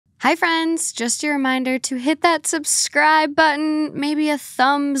Hi friends, just a reminder to hit that subscribe button, maybe a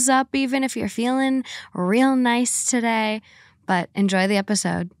thumbs up even if you're feeling real nice today, but enjoy the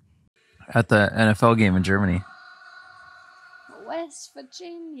episode. At the NFL game in Germany. West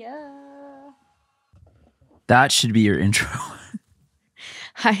Virginia. That should be your intro.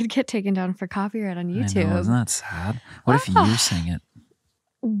 I'd get taken down for copyright on YouTube. I know, isn't that sad? What if you sing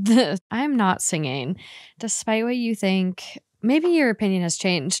it? I'm not singing, despite what you think. Maybe your opinion has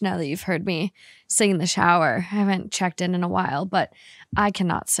changed now that you've heard me sing in the shower. I haven't checked in a while, but I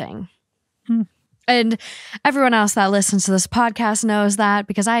cannot sing. And everyone else that listens to this podcast knows that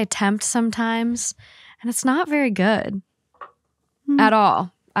because I attempt sometimes, and it's not very good at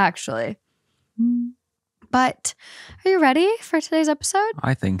all, actually. But are you ready for today's episode?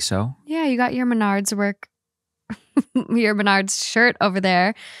 I think so. Yeah, you got your Menards your Menards shirt over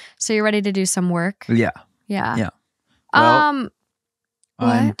there, so you're ready to do some work. Yeah. Yeah. Well,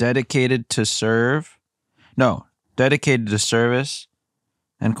 I'm what? dedicated to service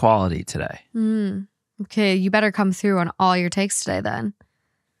and quality today. Okay, you better come through on all your takes today then.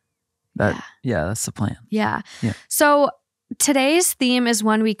 Yeah, that's the plan. Yeah. Yeah. So today's theme is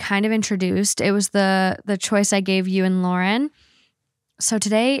one we kind of introduced. It was the choice I gave you and Lauren. So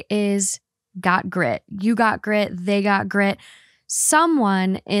today is got grit. You got grit. They got grit.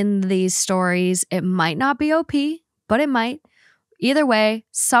 Someone in these stories, it might not be OP, but it might. Either way,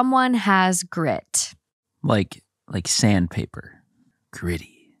 someone has grit. Like sandpaper.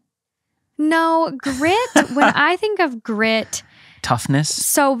 Gritty. No, grit, when I think of grit, Toughness.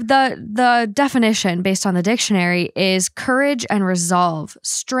 so the definition based on the dictionary is courage and resolve,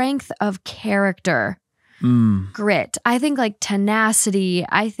 strength of character. Grit. I think like tenacity.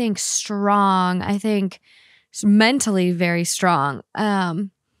 I think strong. I think mentally very strong.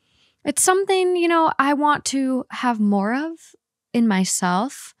 It's something, I want to have more of in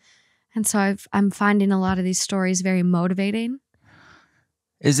myself. And so I'm finding a lot of these stories very motivating.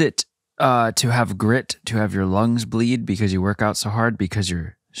 Is it to have grit, to have your lungs bleed because you work out so hard because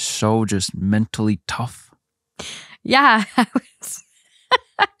you're so just mentally tough? Yeah.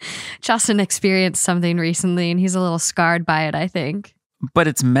 Justin experienced something recently and he's a little scarred by it, I think. But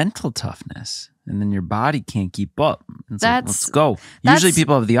it's mental toughness. And then your body can't keep up. It's like, let's go. Usually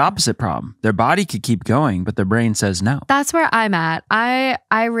people have the opposite problem. Their body could keep going, but their brain says no. That's where I'm at.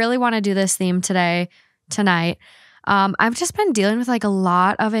 I really want to do this theme tonight. I've just been dealing with like a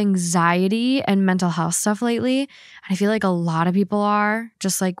lot of anxiety and mental health stuff lately. And I feel like a lot of people are,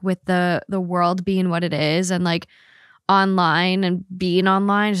 just like with the world being what it is and like online and being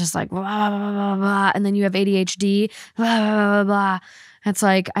online is just like blah, blah, blah, blah, blah. And then you have ADHD, blah, blah, blah, blah. It's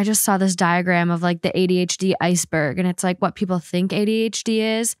like, I just saw this diagram of like the ADHD iceberg and it's like what people think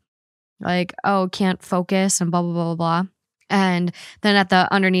ADHD is. Like, oh, can't focus and blah, blah, blah, blah, blah. And then at the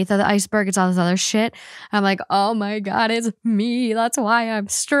underneath of the iceberg, it's all this other shit. I'm like, oh my God, it's me. That's why I'm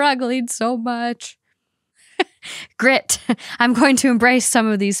struggling so much. Grit. I'm going to embrace some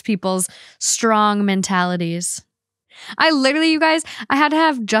of these people's strong mentalities. I literally, you guys, I had to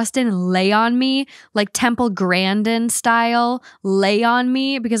have Justin lay on me, like Temple Grandin style, lay on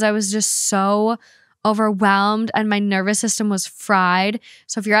me because I was just so overwhelmed and my nervous system was fried.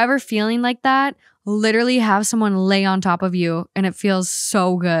 So if you're ever feeling like that, literally have someone lay on top of you and it feels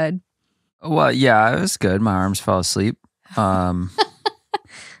so good. Well, yeah, it was good. My arms fell asleep. I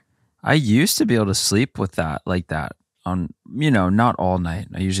used to be able to sleep with that, like that on, not all night.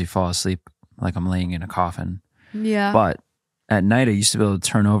 I usually fall asleep like I'm laying in a coffin. Yeah. But at night, I used to be able to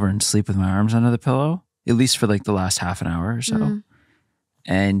turn over and sleep with my arms under the pillow, at least for like the last half an hour or so.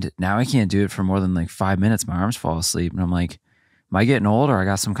 And now I can't do it for more than like 5 minutes. My arms fall asleep. And I'm like, am I getting old or I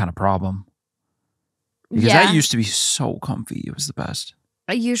got some kind of problem? Because that used to be so comfy. It was the best.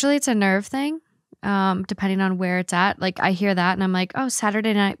 Usually it's a nerve thing, depending on where it's at. Like I hear that and I'm like, oh,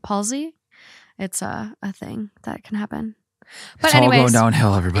 Saturday night palsy. It's a thing that can happen. But it's anyways, all going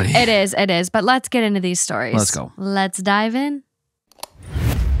downhill, everybody. It is. But let's get into these stories. Let's go. Let's dive in.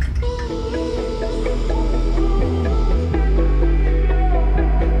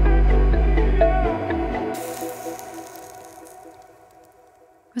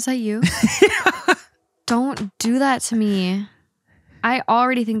 Was that you? Don't do that to me. I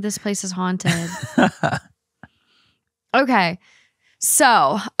already think this place is haunted. Okay.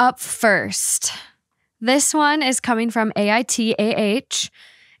 So, up first. This one is coming from AITAH.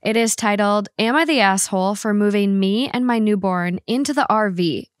 It is titled, Am I the Asshole for Moving Me and My Newborn into the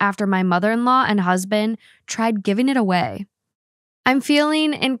RV after my mother-in-law and husband tried giving it away? I'm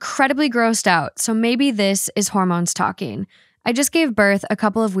feeling incredibly grossed out, so maybe this is hormones talking. I just gave birth a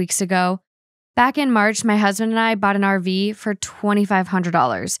couple of weeks ago. Back in March, my husband and I bought an RV for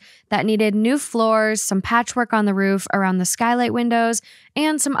 $2,500 that needed new floors, some patchwork on the roof around the skylight windows,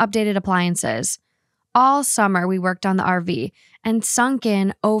 and some updated appliances. All summer, we worked on the RV and sunk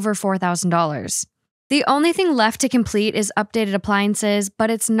in over $4,000. The only thing left to complete is updated appliances, but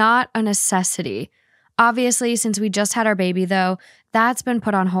it's not a necessity. Obviously, since we just had our baby, though, that's been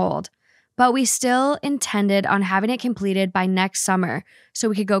put on hold. But we still intended on having it completed by next summer so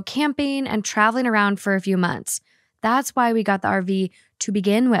we could go camping and traveling around for a few months. That's why we got the RV to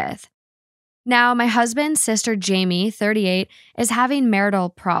begin with. Now, my husband's sister, Jamie, 38, is having marital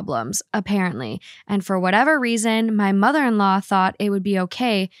problems, apparently. And for whatever reason, my mother-in-law thought it would be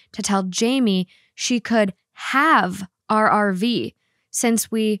okay to tell Jamie she could have our RV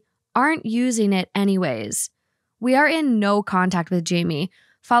since we aren't using it anyways. We are in no contact with Jamie,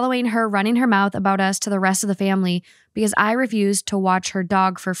 following her running her mouth about us to the rest of the family because I refused to watch her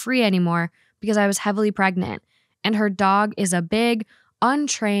dog for free anymore because I was heavily pregnant, and her dog is a big,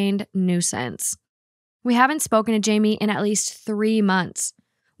 untrained nuisance. We haven't spoken to Jamie in at least 3 months.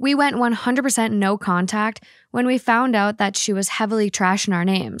 We went 100% no contact when we found out that she was heavily trashing our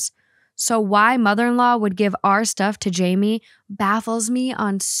names. So why mother-in-law would give our stuff to Jamie baffles me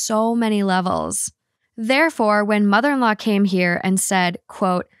on so many levels. Therefore, when mother-in-law came here and said,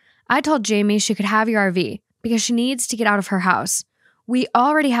 quote, I told Jamie she could have your RV because she needs to get out of her house. We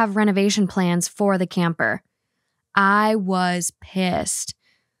already have renovation plans for the camper. I was pissed.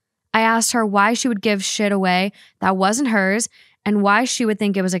 I asked her why she would give shit away that wasn't hers and why she would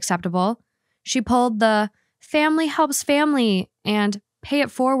think it was acceptable. She pulled the family helps family and pay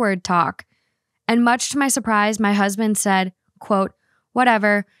it forward talk. And much to my surprise, my husband said, quote,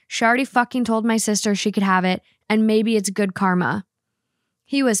 whatever, she already fucking told my sister she could have it, and maybe it's good karma.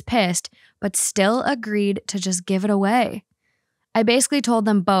 He was pissed, but still agreed to just give it away. I basically told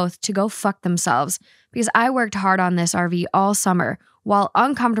them both to go fuck themselves because I worked hard on this RV all summer while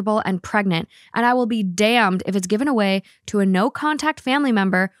uncomfortable and pregnant, and I will be damned if it's given away to a no-contact family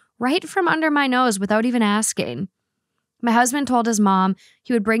member right from under my nose without even asking. My husband told his mom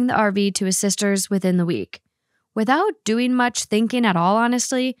he would bring the RV to his sister's within the week. Without doing much thinking at all,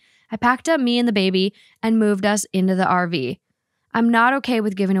 honestly, I packed up me and the baby and moved us into the RV. I'm not okay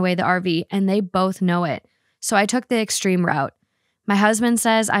with giving away the RV, and they both know it, so I took the extreme route. My husband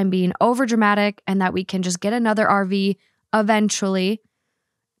says I'm being overdramatic and that we can just get another RV eventually.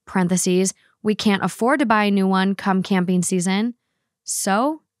 Parentheses, we can't afford to buy a new one come camping season.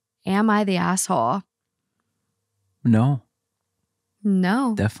 So, am I the asshole? No.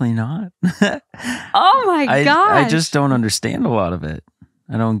 No. Definitely not. Oh my gosh. I just don't understand a lot of it.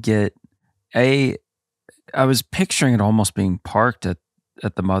 I don't get I was picturing it almost being parked at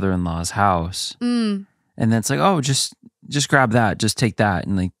the mother-in-law's house. And then it's like, oh, just grab that, just take that,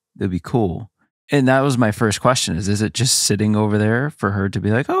 and like it'd be cool. And that was my first question is it just sitting over there for her to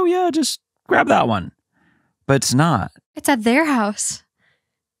be like, oh yeah, just grab that one? But it's not. It's at their house.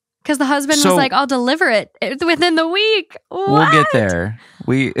 Because the husband was like, I'll deliver it within the week. What? We'll get there.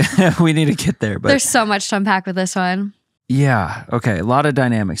 We need to get there. But there's so much to unpack with this one. Yeah. Okay. A lot of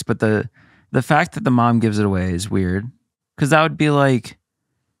dynamics. But the fact that the mom gives it away is weird. Because that would be like,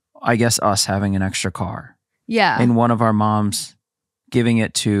 I guess, us having an extra car. Yeah. And one of our moms giving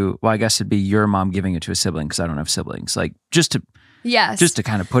it to, well, I guess it'd be your mom giving it to a sibling because I don't have siblings. Like just to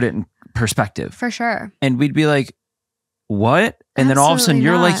kind of put it in perspective. For sure. And we'd be like, what? And then all of a sudden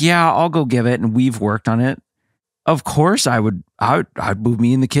you're like, yeah, I'll go give it. And we've worked on it. Of course I'd move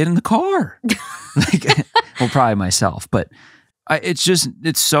me and the kid in the car. Like, well, probably myself, but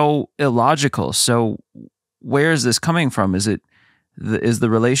it's so illogical. So where is this coming from? Is the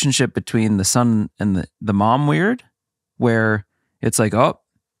relationship between the son and the mom weird? Where it's like, oh,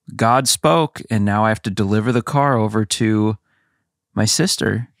 God spoke and now I have to deliver the car over to my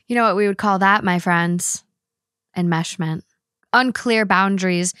sister. You know what we would call that, my friends? Enmeshment. Unclear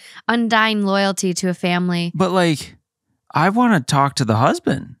boundaries, undying loyalty to a family. But like, I want to talk to the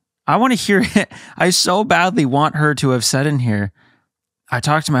husband. I want to hear it. I so badly want her to have said in here, I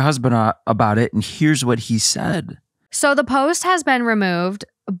talked to my husband about it and here's what he said. So the post has been removed,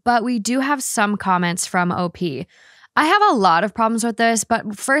 but we do have some comments from OP. I have a lot of problems with this,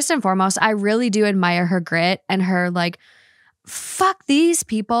 but first and foremost, I really do admire her grit and her like, fuck these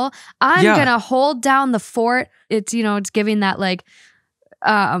people. I'm gonna hold down the fort. It's, it's giving that like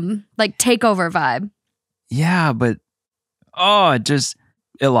takeover vibe. Yeah, but it just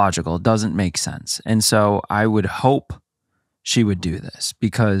illogical. It doesn't make sense. And so I would hope she would do this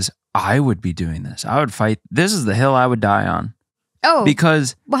because I would be doing this. I would fight. This is the hill I would die on. Oh,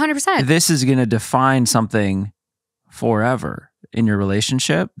 because 100%. This is going to define something forever. in your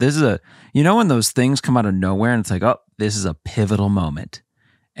relationship, this is when those things come out of nowhere and it's like, oh, this is a pivotal moment.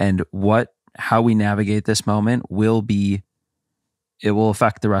 And how we navigate this moment it will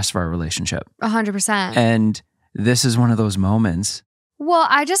affect the rest of our relationship. 100%. And this is one of those moments. Well,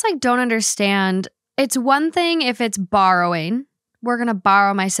 I just don't understand. It's one thing if it's borrowing. We're going to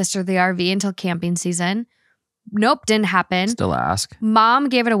borrow my sister the RV until camping season. Nope, didn't happen. Still ask. Mom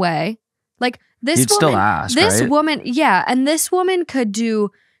gave it away. You'd still ask, this right? woman, yeah. And this woman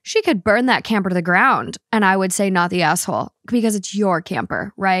she could burn that camper to the ground. And I would say not the asshole because it's your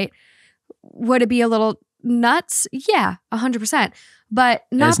camper, right? Would it be a little nuts? Yeah, 100%. But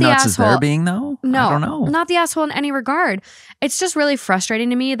not as the nuts asshole. As they're being though? No, I don't know. Not the asshole in any regard. It's just really frustrating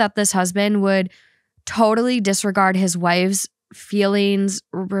to me that this husband would totally disregard his wife's feelings,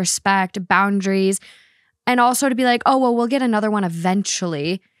 respect, boundaries, and also to be like, oh, well, we'll get another one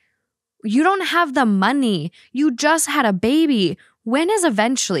eventually. You don't have the money. You just had a baby. When is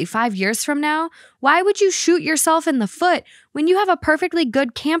eventually? 5 years from now? Why would you shoot yourself in the foot when you have a perfectly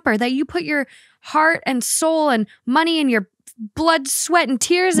good camper that you put your heart and soul and money and your blood, sweat, and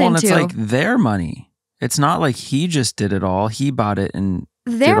tears into? Well, it's like their money. It's not like he just did it all. He bought it and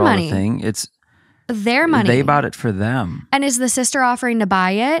their did all money. The thing. It's their money. They bought it for them. And is the sister offering to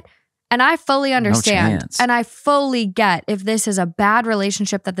buy it? And I fully understand. No chance. And I fully get if this is a bad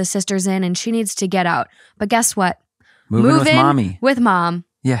relationship that the sister's in and she needs to get out. But guess what? Move in with mommy. With mom.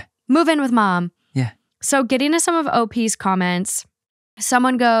 Yeah. Move in with mom. Yeah. So getting to some of OP's comments,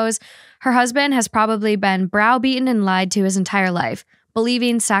 someone goes, her husband has probably been browbeaten and lied to his entire life,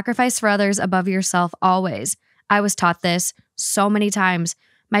 believing sacrifice for others above yourself always. I was taught this so many times.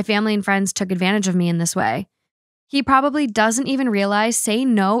 My family and friends took advantage of me in this way. He probably doesn't even realize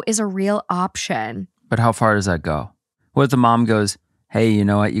saying no is a real option. But how far does that go? What if the mom goes, hey, you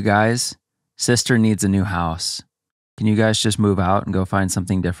know what, you guys? Sister needs a new house. Can you guys just move out and go find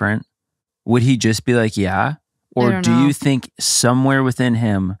something different? Would he just be like, yeah? Or do you think somewhere within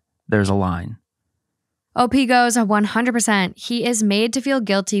him there's a line? OP goes 100%. He is made to feel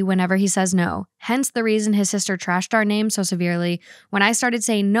guilty whenever he says no. Hence the reason his sister trashed our name so severely when I started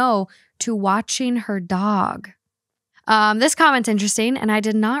saying no to watching her dog. This comment's interesting, and I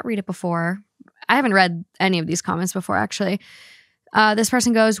did not read it before. I haven't read any of these comments before, actually. This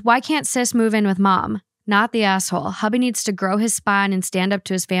person goes, why can't sis move in with mom? Not the asshole. Hubby needs to grow his spine and stand up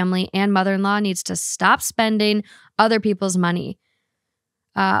to his family, and mother-in-law needs to stop spending other people's money.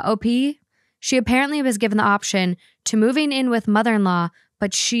 OP, she apparently was given the option to moving in with mother-in-law,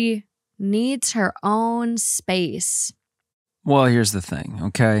 but she needs her own space. Well, here's the thing,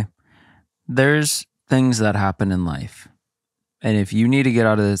 okay? There's things that happen in life. And if you need to get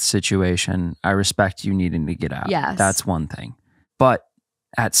out of this situation, I respect you needing to get out. Yes. That's one thing. But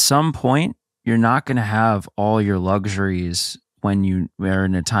at some point, you're not going to have all your luxuries when you are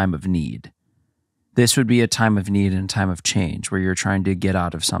in a time of need. This would be a time of need and a time of change where you're trying to get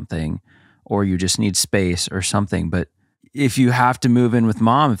out of something or you just need space or something. But if you have to move in with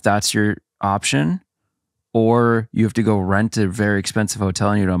mom, if that's your option, or you have to go rent a very expensive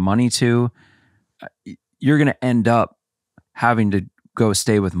hotel and you don't have money to, you're going to end up having to go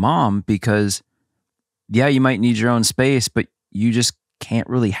stay with mom because, yeah, you might need your own space, but you just can't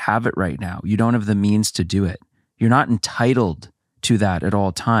really have it right now. You don't have the means to do it. You're not entitled to that at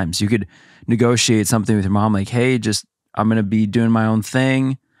all times. You could negotiate something with your mom like, hey, I'm going to be doing my own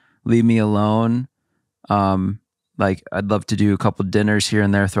thing. Leave me alone. Like I'd love to do a couple dinners here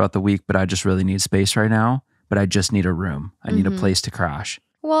and there throughout the week, but I just really need space right now. But I just need a room. I need a place to crash.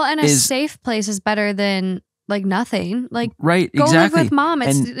 Well, and a safe place is better than nothing. Right, go exactly. live with mom.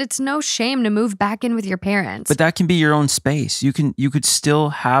 It's no shame to move back in with your parents. But that can be your own space. You could still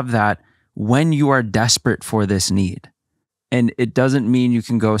have that when you are desperate for this need. And it doesn't mean you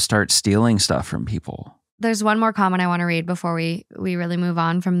can go start stealing stuff from people. There's one more comment I want to read before we really move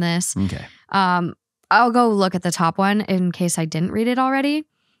on from this. Okay. I'll go look at the top one in case I didn't read it already.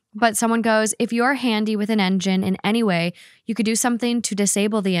 But someone goes, if you're handy with an engine in any way, you could do something to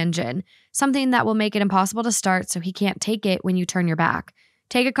disable the engine, something that will make it impossible to start so he can't take it when you turn your back.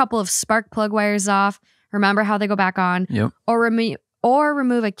 Take a couple of spark plug wires off, remember how they go back on, yep. or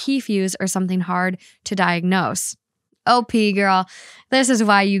remove a key fuse or something hard to diagnose. OP, girl, this is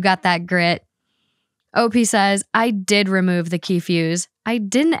why you got that grit. OP says, I did remove the key fuse. I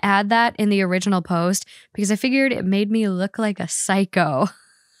didn't add that in the original post because I figured it made me look like a psycho.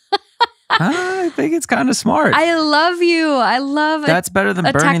 I think it's kind of smart. I love you. I love it. That's better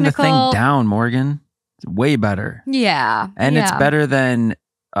than burning the thing down, Morgan. It's way better. Yeah. And it's better than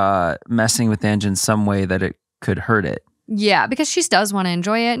messing with the engine some way that it could hurt it. Yeah, because she does want to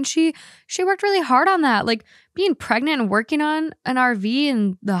enjoy it. And she worked really hard on that. Like being pregnant and working on an RV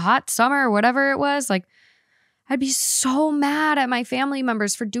in the hot summer or whatever it was. Like I'd be so mad at my family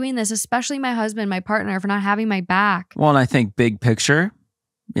members for doing this, especially my husband, my partner, for not having my back. Well, and I think big picture,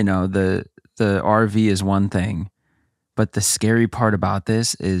 you know, the RV is one thing, but the scary part about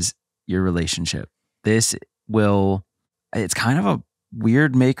this is your relationship. It's kind of a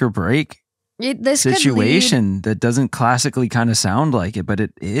weird make or break This situation that doesn't classically kind of sound like it, but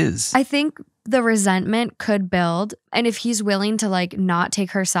it is. I think the resentment could build. And if he's willing to like not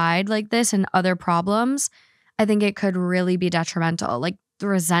take her side like this and other problems, I think it could really be detrimental. Like the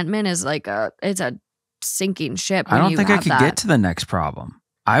resentment is like it's a sinking ship. I don't think I could get to the next problem.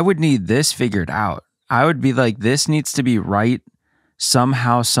 I would need this figured out. I would be like, this needs to be right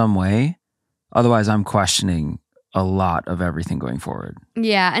somehow, some way. Otherwise, I'm questioning a lot of everything going forward.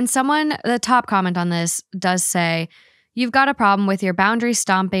 Yeah. And the top comment on this does say, you've got a problem with your boundary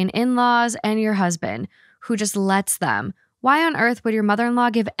stomping in-laws and your husband, who just lets them. Why on earth would your mother-in-law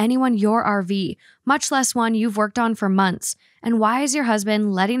give anyone your RV, much less one you've worked on for months? And why is your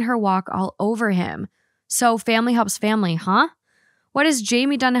husband letting her walk all over him? So family helps family, huh? What has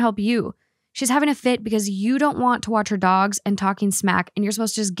Jamie done to help you? She's having a fit because you don't want to watch her dogs and talking smack, and you're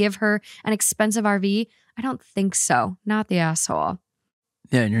supposed to just give her an expensive RV? I don't think so. Not the asshole.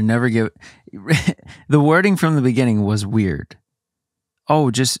 Yeah, and you're never the wording from the beginning was weird.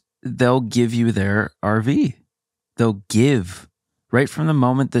 Oh, they'll give you their RV. They'll give right from the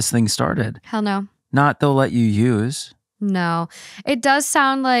moment this thing started. Hell no. Not they'll let you use. No. It does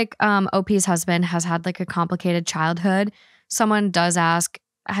sound like OP's husband has had like a complicated childhood. Someone does ask,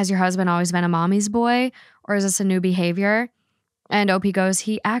 has your husband always been a mommy's boy, or is this a new behavior? And OP goes,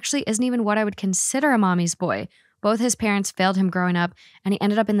 he actually isn't even what I would consider a mommy's boy. Both his parents failed him growing up, and he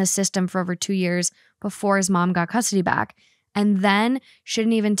ended up in the system for over 2 years before his mom got custody back. And then she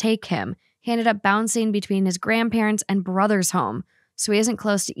didn't even take him. He ended up bouncing between his grandparents and brother's home. So he isn't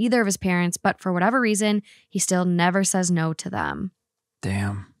close to either of his parents, but for whatever reason, he still never says no to them.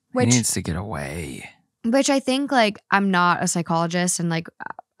 Damn. He needs to get away. Which I think, like, I'm not a psychologist and, like,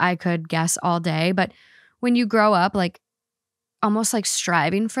 I could guess all day. But when you grow up, like, almost like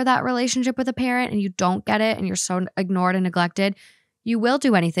striving for that relationship with a parent and you don't get it and you're so ignored and neglected, you will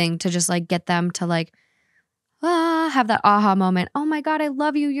do anything to just, like, get them to, like, have that aha moment. Oh my God, I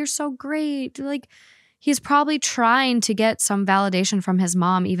love you. You're so great. Like, he's probably trying to get some validation from his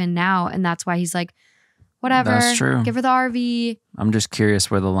mom even now. And that's why he's like, whatever. That's true. Give her the RV. I'm just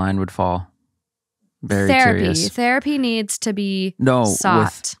curious where the line would fall. Very curious. Therapy needs to be with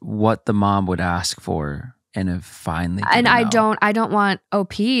sought. what the mom would ask for and have finally. And I don't want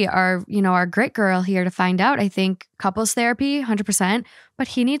OP, our grit girl here, to find out. I think couples therapy, 100%, but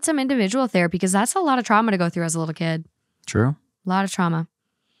he needs some individual therapy because that's a lot of trauma to go through as a little kid. True. A lot of trauma.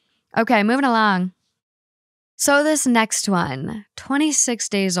 Okay, moving along. So this next one, 26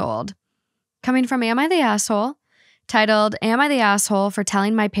 days old, coming from Am I the Asshole? Titled, Am I the Asshole for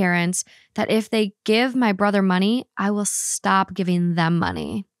telling my parents that if they give my brother money, I will stop giving them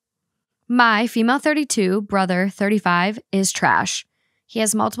money? My female 32, brother 35, is trash. He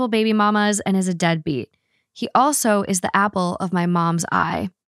has multiple baby mamas and is a deadbeat. He also is the apple of my mom's eye.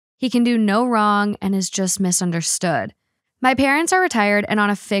 He can do no wrong and is just misunderstood. My parents are retired and on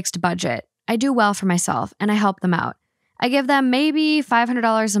a fixed budget. I do well for myself and I help them out. I give them maybe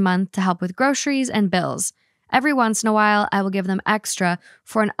 $500 a month to help with groceries and bills. Every once in a while, I will give them extra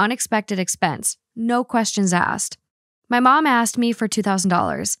for an unexpected expense. No questions asked. My mom asked me for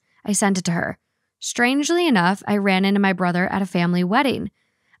 $2,000. I sent it to her. Strangely enough, I ran into my brother at a family wedding.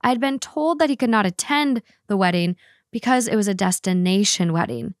 I had been told that he could not attend the wedding because it was a destination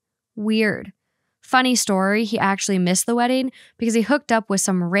wedding. Weird. Funny story, he actually missed the wedding because he hooked up with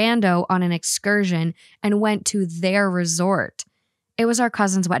some rando on an excursion and went to their resort. It was our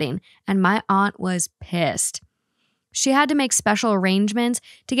cousin's wedding, and my aunt was pissed. She had to make special arrangements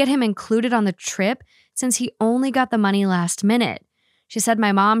to get him included on the trip since he only got the money last minute. She said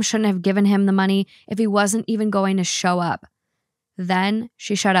my mom shouldn't have given him the money if he wasn't even going to show up. Then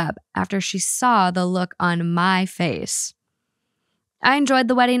she shut up after she saw the look on my face. I enjoyed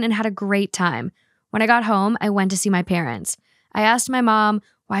the wedding and had a great time. When I got home, I went to see my parents. I asked my mom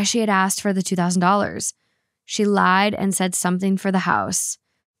why she had asked for the $2,000. She lied and said something for the house.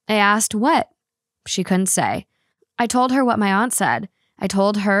 I asked what? She couldn't say. I told her what my aunt said. I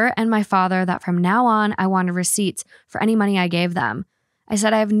told her and my father that from now on, I wanted receipts for any money I gave them. I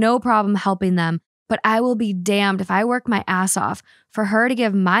said I have no problem helping them, but I will be damned if I work my ass off for her to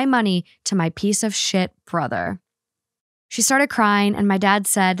give my money to my piece of shit brother. She started crying, and my dad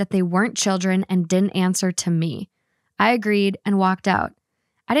said that they weren't children and didn't answer to me. I agreed and walked out.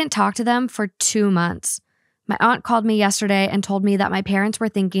 I didn't talk to them for 2 months. My aunt called me yesterday and told me that my parents were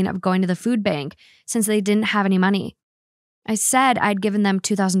thinking of going to the food bank since they didn't have any money. I said I'd given them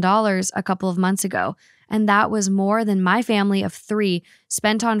 $2,000 a couple of months ago, and that was more than my family of 3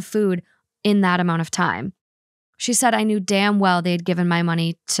 spent on food in that amount of time. She said I knew damn well they had given my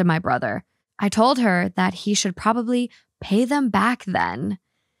money to my brother. I told her that he should probably pay them back then.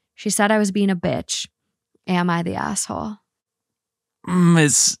 She said I was being a bitch. Am I the asshole?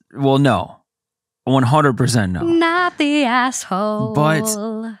 Well, no. 100% no. Not the asshole. But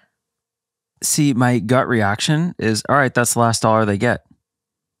see, my gut reaction is, all right, that's the last dollar they get.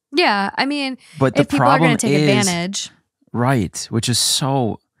 Yeah, I mean, but if people are going to take advantage. Right, which is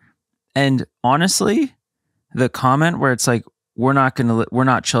so... And honestly, the comment where it's like, we're not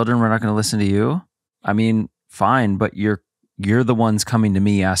children, we're not going to listen to you. I mean, fine, but you're the ones coming to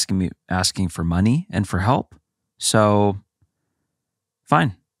me asking for money and for help. So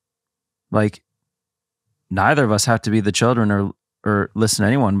fine. Like, neither of us have to be the children or listen to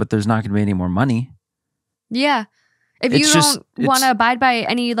anyone, but there's not going to be any more money. Yeah. If you don't want to abide by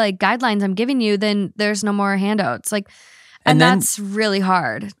any like guidelines I'm giving you, then there's no more handouts. Like, and that's really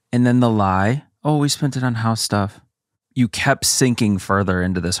hard. And then the lie, oh, we spent it on house stuff. You kept sinking further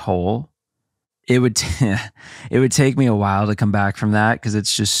into this hole. It would take me a while to come back from that because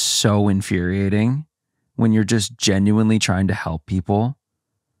it's just so infuriating when you're just genuinely trying to help people,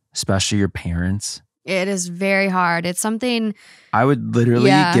 especially your parents. It is very hard. It's something... I would literally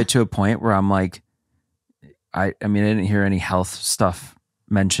get to a point where I'm like, I mean, I didn't hear any health stuff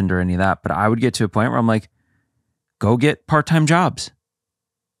mentioned or any of that, but I would get to a point where I'm like, go get part-time jobs.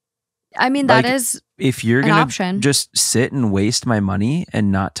 I mean, that is if you're going to just sit and waste my money and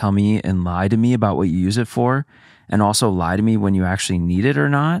not tell me and lie to me about what you use it for, and also lie to me when you actually need it or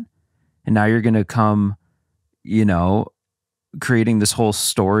not, and now you're going to come, creating this whole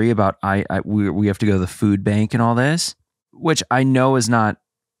story about we have to go to the food bank and all this, which I know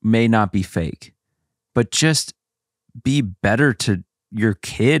may not be fake, but just be better to your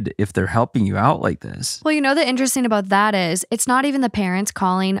kid if they're helping you out like this. Well, the interesting about that is it's not even the parents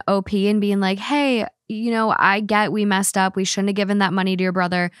calling OP and being like, hey, I get we messed up. We shouldn't have given that money to your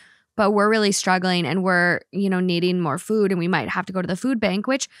brother, but we're really struggling and we're, needing more food and we might have to go to the food bank,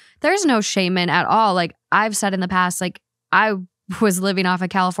 which there's no shame in at all. Like I've said in the past, like I was living off a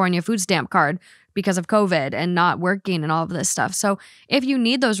California food stamp card because of COVID and not working and all of this stuff. So if you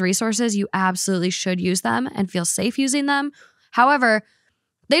need those resources, you absolutely should use them and feel safe using them. However,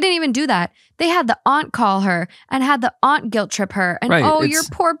 they didn't even do that. They had the aunt call her and had the aunt guilt trip her. And your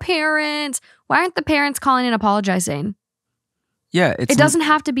poor parents. Why aren't the parents calling and apologizing? Yeah. It doesn't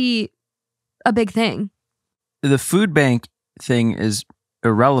have to be a big thing. The food bank thing is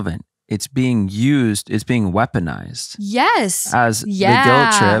irrelevant. It's being used. It's being weaponized. Yes. As the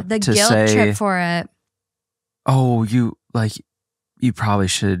guilt trip. The guilt trip for it. Oh, you probably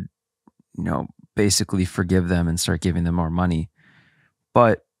should, basically forgive them and start giving them more money.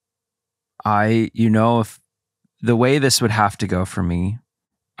 But if the way this would have to go for me,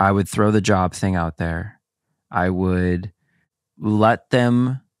 I would throw the job thing out there. I would let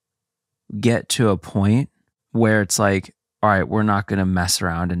them get to a point where it's like, all right, we're not going to mess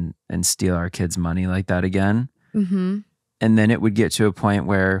around and steal our kids' money like that again. Mm-hmm. And then it would get to a point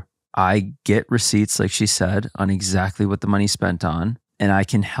where I get receipts, like she said, on exactly what the money's spent on. And I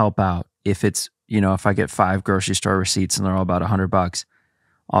can help out. If it's, if I get 5 grocery store receipts and they're all about $100,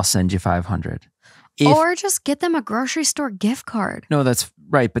 I'll send you 500. Or just get them a grocery store gift card. No, that's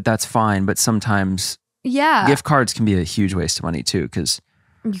right. But that's fine. But sometimes gift cards can be a huge waste of money too. Because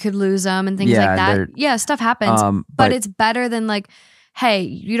you could lose them and things like that. Yeah, stuff happens. But it's better than like, hey,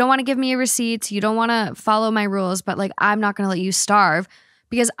 you don't want to give me a receipt. You don't want to follow my rules, but like, I'm not going to let you starve,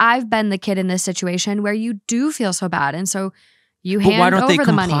 because I've been the kid in this situation where you do feel so bad. And so you hand over the money. Why don't they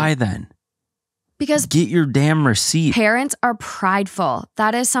comply then? Because get your damn receipt. Parents are prideful.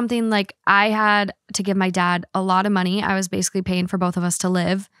 That is something like I had to give my dad a lot of money. I was basically paying for both of us to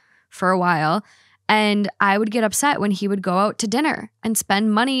live for a while. And I would get upset when he would go out to dinner and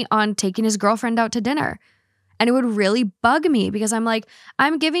spend money on taking his girlfriend out to dinner. And it would really bug me because I'm like,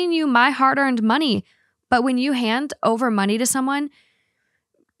 I'm giving you my hard-earned money. But when you hand over money to someone,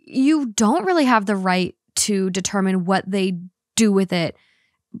 you don't really have the right to determine what they do with it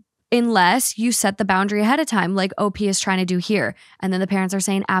unless you set the boundary ahead of time, like OP is trying to do here. And then the parents are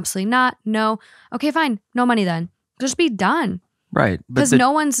saying, absolutely not. No. Okay, fine. No money then. Just be done. Right. Because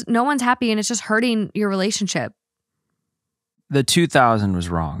no one's happy and it's just hurting your relationship. The 2000 was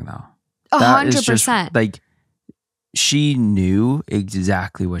wrong though. 100%. Like she knew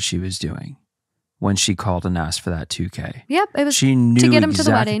exactly what she was doing when she called and asked for that $2K. Yep, it was she knew to get him to the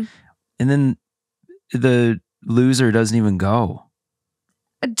wedding. And then the loser doesn't even go.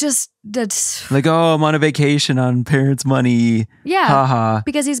 That's like, oh, I'm on a vacation on parents' money. Yeah, haha.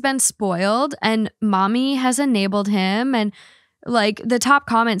 Because he's been spoiled and mommy has enabled him. And like the top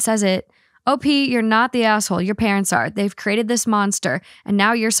comment says it, OP, you're not the asshole. Your parents are. They've created this monster and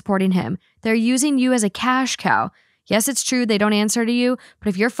now you're supporting him. They're using you as a cash cow. Yes, it's true they don't answer to you, but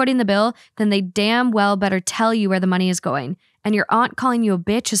if you're footing the bill, then they damn well better tell you where the money is going. And your aunt calling you a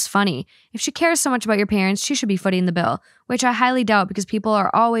bitch is funny. If she cares so much about your parents, she should be footing the bill, which I highly doubt because people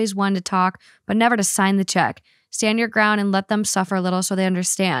are always one to talk, but never to sign the check. Stand your ground and let them suffer a little so they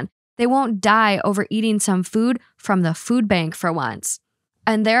understand. They won't die over eating some food from the food bank for once.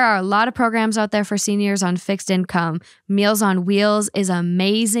 And there are a lot of programs out there for seniors on fixed income. Meals on Wheels is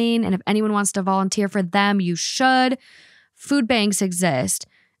amazing. And if anyone wants to volunteer for them, you should. Food banks exist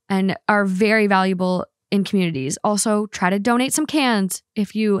and are very valuable in communities. Also, try to donate some cans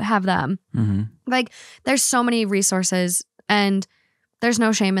if you have them. Mm-hmm. Like, there's so many resources and there's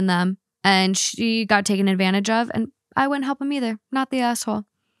no shame in them. And she got taken advantage of and I wouldn't help him either. Not the asshole.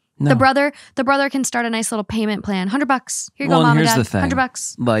 No. The brother can start a nice little payment plan. $100. Here you go, mom and dad. Here's the thing.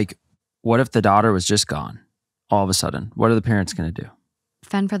 $100. Like, what if the daughter was just gone all of a sudden? What are the parents going to do?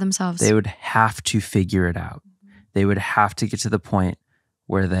 Fend for themselves. They would have to figure it out. They would have to get to the point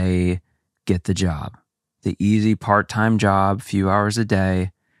where they get the job. The easy part-time job, few hours a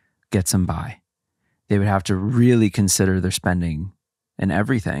day, gets them by. They would have to really consider their spending and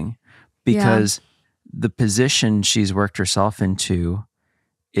everything because the position she's worked herself into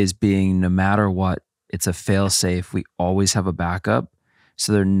is being, no matter what, it's a fail-safe. We always have a backup.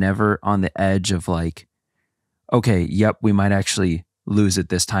 So they're never on the edge of like, okay, yep, we might actually lose it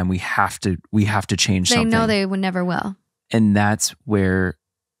this time. We have to change something. They know they would never will. And that's where,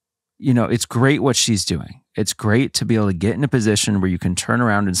 it's great what she's doing. It's great to be able to get in a position where you can turn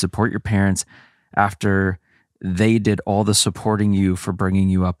around and support your parents after they did all the supporting you for bringing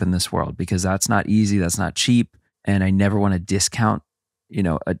you up in this world, because that's not easy. That's not cheap. And I never want to discount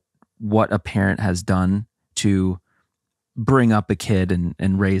what a parent has done to bring up a kid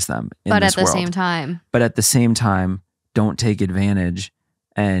and raise them in this world. But at the same time, don't take advantage.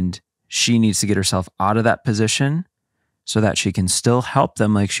 And she needs to get herself out of that position so that she can still help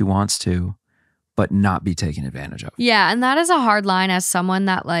them like she wants to, but not be taken advantage of. Yeah, and that is a hard line as someone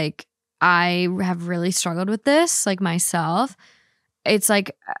that like, I have really struggled with this, like myself. It's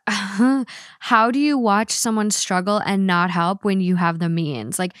like, how do you watch someone struggle and not help when you have the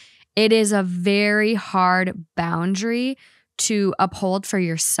means? Like, it is a very hard boundary to uphold for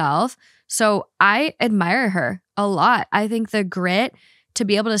yourself. So I admire her a lot. I think the grit to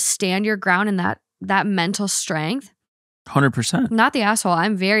be able to stand your ground in that mental strength. 100%. Not the asshole.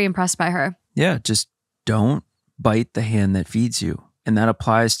 I'm very impressed by her. Yeah, just don't bite the hand that feeds you. And that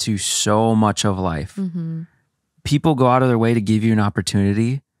applies to so much of life. Mm-hmm. People go out of their way to give you an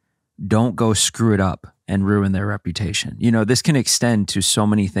opportunity. Don't go screw it up and ruin their reputation. This can extend to so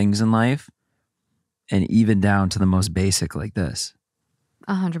many things in life and even down to the most basic like this.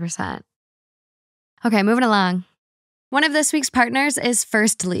 100%. Okay, moving along. One of this week's partners is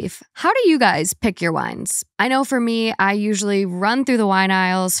Firstleaf. How do you guys pick your wines? I know for me, I usually run through the wine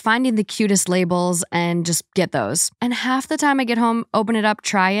aisles, finding the cutest labels, and just get those. And half the time I get home, open it up,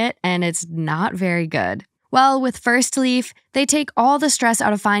 try it, and it's not very good. Well, with Firstleaf, they take all the stress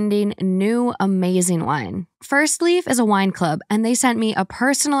out of finding new, amazing wine. Firstleaf is a wine club, and they sent me a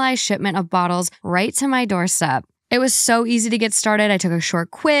personalized shipment of bottles right to my doorstep. It was so easy to get started. I took a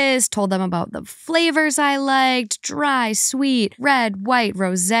short quiz, told them about the flavors I liked, dry, sweet, red, white,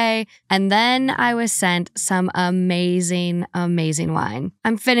 rosé, and then I was sent some amazing, amazing wine.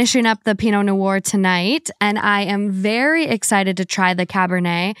 I'm finishing up the Pinot Noir tonight, and I am very excited to try the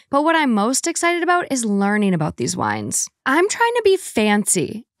Cabernet, but what I'm most excited about is learning about these wines. I'm trying to be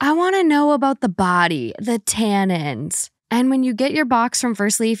fancy. I want to know about the body, the tannins. And when you get your box from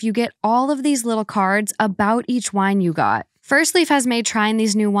Firstleaf, you get all of these little cards about each wine you got. Firstleaf has made trying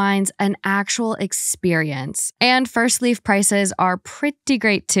these new wines an actual experience. And Firstleaf prices are pretty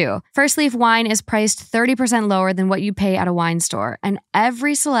great too. Firstleaf wine is priced 30% lower than what you pay at a wine store. And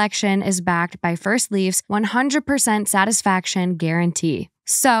every selection is backed by Firstleaf's 100% satisfaction guarantee.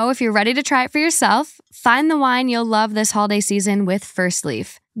 So if you're ready to try it for yourself, find the wine you'll love this holiday season with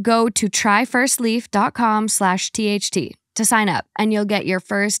Firstleaf. Go to tryfirstleaf.com/THT to sign up, and you'll get your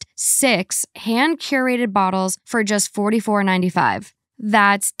first 6 hand-curated bottles for just $44.95.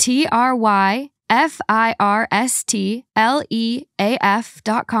 That's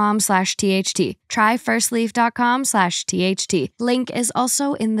tryfirstleaf.com/THT. Tryfirstleaf.com/THT. Link is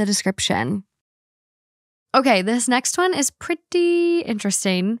also in the description. Okay, this next one is pretty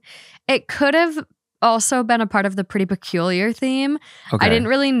interesting. It could have also been a part of the pretty peculiar theme. Okay. I didn't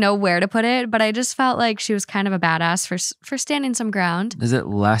really know where to put it, but I just felt like she was kind of a badass for standing some ground. Is it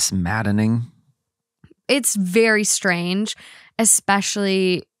less maddening? It's very strange,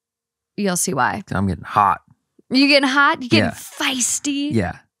 especially, you'll see why. I'm getting hot. You getting hot? You getting feisty?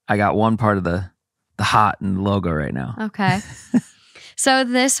 Yeah. I got one part of the hot in the logo right now. Okay. So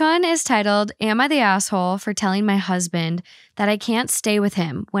this one is titled, Am I the Asshole for Telling My Husband That I Can't Stay With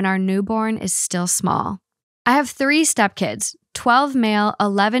Him When Our Newborn Is Still Small? I have 3 stepkids, 12 male,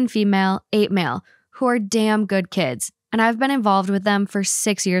 11 female, 8 male, who are damn good kids, and I've been involved with them for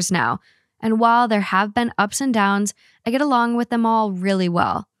 6 years now. And while there have been ups and downs, I get along with them all really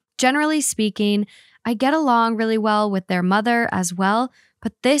well. Generally speaking, I get along really well with their mother as well,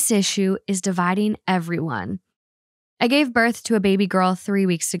 but this issue is dividing everyone. I gave birth to a baby girl 3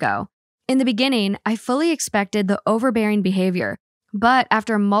 weeks ago. In the beginning, I fully expected the overbearing behavior, but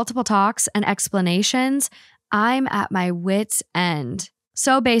after multiple talks and explanations, I'm at my wit's end.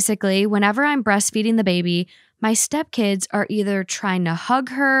 So basically, whenever I'm breastfeeding the baby, my stepkids are either trying to hug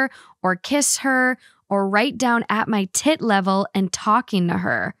her or kiss her or right down at my tit level and talking to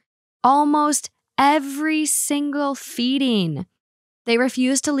her. Almost every single feeding. They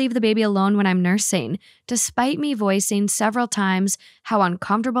refuse to leave the baby alone when I'm nursing, despite me voicing several times how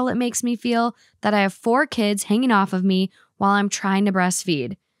uncomfortable it makes me feel that I have 4 kids hanging off of me while I'm trying to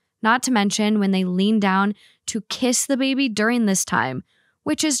breastfeed. Not to mention when they lean down to kiss the baby during this time,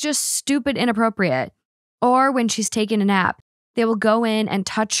 which is just stupid inappropriate. Or when she's taking a nap, they will go in and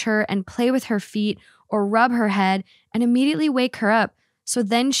touch her and play with her feet or rub her head and immediately wake her up, so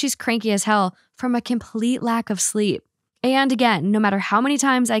then she's cranky as hell from a complete lack of sleep. And again, no matter how many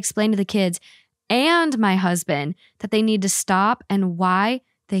times I explain to the kids and my husband that they need to stop and why,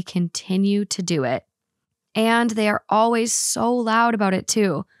 they continue to do it. And they are always so loud about it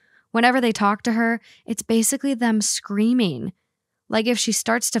too. Whenever they talk to her, it's basically them screaming. Like if she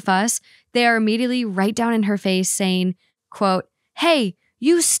starts to fuss, they are immediately right down in her face saying, quote, "Hey,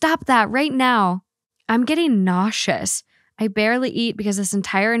 you stop that right now." I'm getting nauseous. I barely eat because this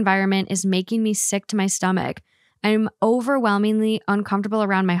entire environment is making me sick to my stomach. I'm overwhelmingly uncomfortable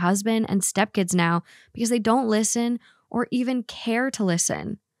around my husband and stepkids now because they don't listen or even care to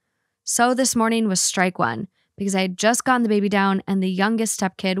listen. So this morning was strike one because I had just gotten the baby down and the youngest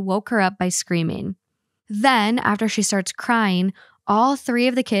stepkid woke her up by screaming. Then, after she starts crying, all 3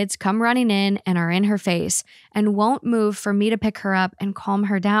 of the kids come running in and are in her face and won't move for me to pick her up and calm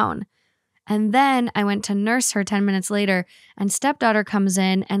her down. And then I went to nurse her 10 minutes later and stepdaughter comes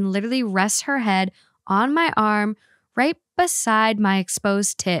in and literally rests her head on my arm right beside my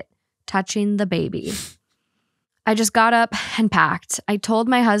exposed tit, touching the baby. I just got up and packed. I told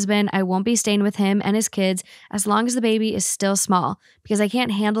my husband I won't be staying with him and his kids as long as the baby is still small because I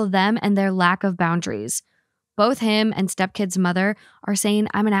can't handle them and their lack of boundaries. Both him and stepkid's mother are saying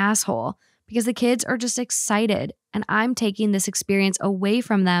I'm an asshole because the kids are just excited and I'm taking this experience away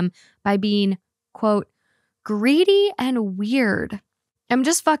from them by being, quote, greedy and weird. I'm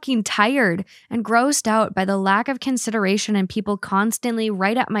just fucking tired and grossed out by the lack of consideration and people constantly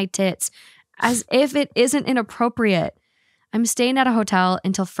right at my tits as if it isn't inappropriate. I'm staying at a hotel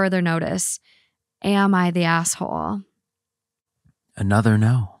until further notice. Am I the asshole? Another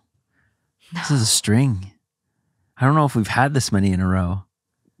no. This is a string. I don't know if we've had this many in a row.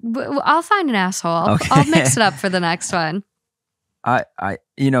 I'll find an asshole. Okay. I'll mix it up for the next one.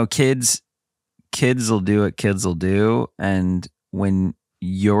 Kids will do what kids will do. And when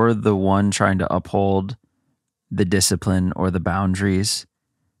you're the one trying to uphold the discipline or the boundaries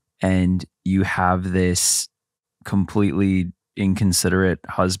and you have this completely inconsiderate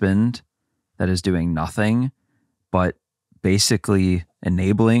husband that is doing nothing but basically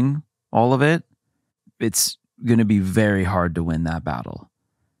enabling all of it, it's going to be very hard to win that battle.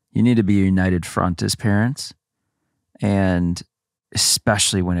 You need to be a united front as parents, and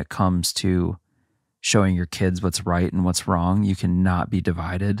especially when it comes to showing your kids what's right and what's wrong, you cannot be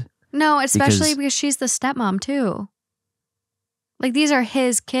divided. No, especially because she's the stepmom too. Like, these are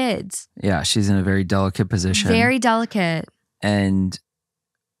his kids. Yeah, she's in a very delicate position. Very delicate. And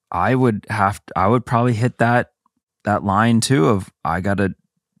I would probably hit that line too of I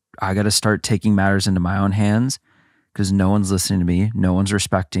gotta start taking matters into my own hands because no one's listening to me, no one's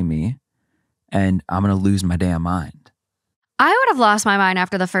respecting me, and I'm gonna lose my damn mind. I would have lost my mind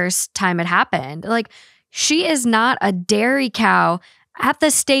after the first time it happened. Like, she is not a dairy cow at the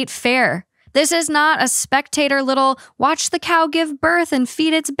state fair. This is not a spectator little watch the cow give birth and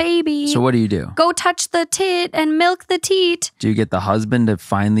feed its baby. So what do you do? Go touch the tit and milk the teat. Do you get the husband to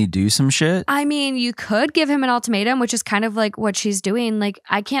finally do some shit? I mean, you could give him an ultimatum, which is kind of like what she's doing. Like,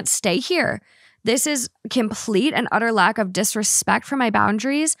 I can't stay here. This is complete and utter lack of disrespect for my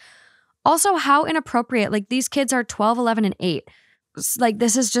boundaries. Also, how inappropriate. Like, these kids are 12, 11, and 8. Like,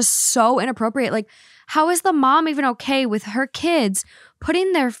 this is just so inappropriate. Like, how is the mom even okay with her kids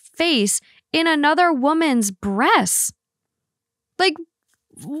putting their face in another woman's breasts? Like,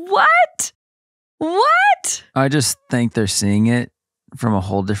 what? What? I just think they're seeing it from a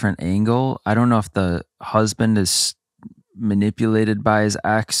whole different angle. I don't know if the husband is manipulated by his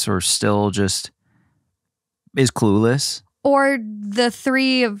ex or still just is clueless. Or the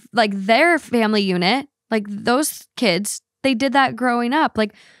three of like their family unit, like those kids, they did that growing up.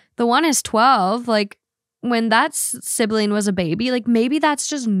 Like the one is 12, like when that sibling was a baby, like maybe that's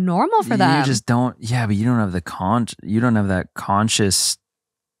just normal for them. You just don't, yeah, but you don't have you don't have that conscious,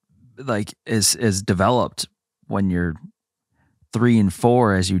 like is developed when you're 3 and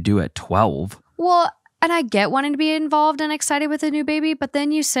 4 as you do at 12. Well, and I get wanting to be involved and excited with a new baby, but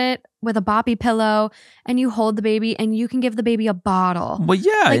then you sit with a boppy pillow and you hold the baby and you can give the baby a bottle. Well,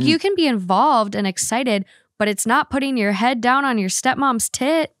 yeah. Like you can be involved and excited, but it's not putting your head down on your stepmom's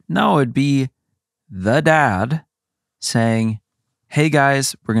tit. No, it'd be the dad saying, hey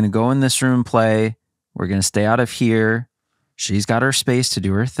guys, we're going to go in this room and play. We're going to stay out of here. She's got her space to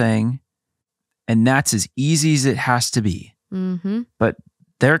do her thing. And that's as easy as it has to be. Mm-hmm. But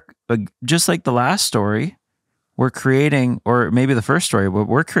they're just like the last story, we're creating, or maybe the first story, but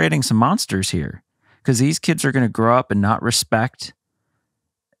we're creating some monsters here because these kids are going to grow up and not respect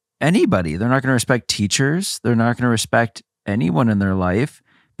anybody. They're not going to respect teachers. They're not going to respect anyone in their life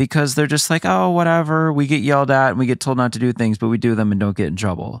because they're just like, oh, whatever. We get yelled at and we get told not to do things, but we do them and don't get in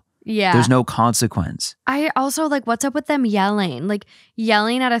trouble. Yeah. There's no consequence. I also like, what's up with them yelling? Like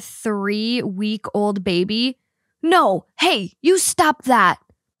yelling at a 3-week-old baby. No, hey, you stop that.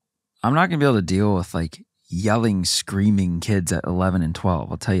 I'm not going to be able to deal with like yelling, screaming kids at 11 and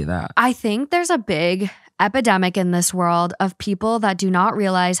 12. I'll tell you that. I think there's a big epidemic in this world of people that do not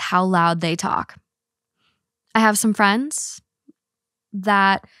realize how loud they talk. I have some friends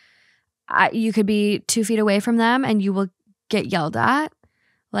that you could be 2 feet away from them and you will get yelled at.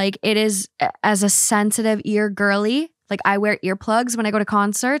 Like it is as a sensitive ear girly. Like I wear earplugs when I go to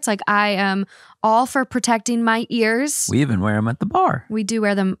concerts. Like I am all for protecting my ears. We even wear them at the bar. We do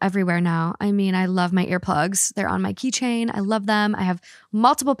wear them everywhere now. I mean, I love my earplugs. They're on my keychain. I love them. I have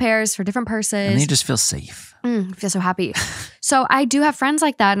multiple pairs for different purses. And you just feel safe. I feel so happy. So I do have friends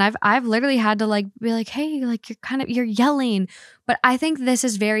like that. And I've literally had to like be like, hey, like you're yelling. But I think this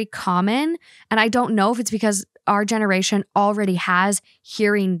is very common. And I don't know if it's because our generation already has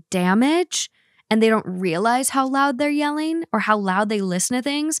hearing damage and they don't realize how loud they're yelling or how loud they listen to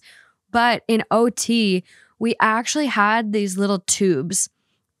things. But in OT, we actually had these little tubes.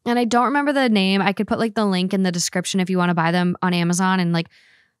 And I don't remember the name. I could put like the link in the description if you want to buy them on Amazon and like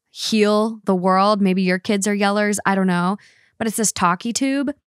heal the world. Maybe your kids are yellers. I don't know. But it's this talkie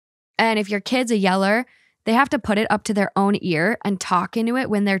tube. And if your kid's a yeller, they have to put it up to their own ear and talk into it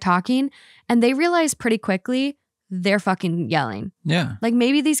when they're talking. And they realize pretty quickly they're fucking yelling. Yeah. Like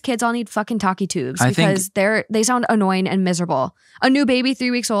maybe these kids all need fucking talkie tubes because they sound annoying and miserable. A new baby,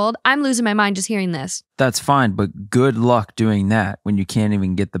 3 weeks old. I'm losing my mind just hearing this. That's fine, but good luck doing that when you can't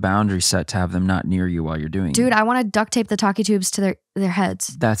even get the boundary set to have them not near you while you're doing Dude, it. I want to duct tape the talkie tubes to their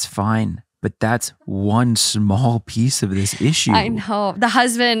heads. That's fine, but that's one small piece of this issue. I know. The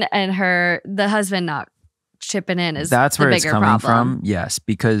husband not chipping in is that's the where it's bigger coming problem. from. Yes,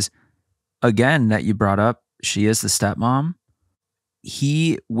 because again, that you brought up, she is the stepmom.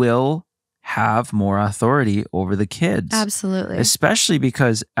 He will have more authority over the kids. Absolutely. Especially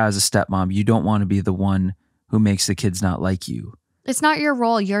because as a stepmom, you don't want to be the one who makes the kids not like you. It's not your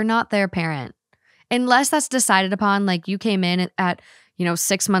role. You're not their parent. Unless that's decided upon, like you came in at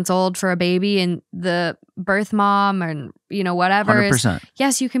 6 months old for a baby and the birth mom and, whatever. 100%.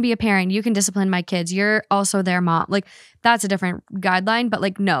 Yes, you can be a parent. You can discipline my kids. You're also their mom. Like that's a different guideline. But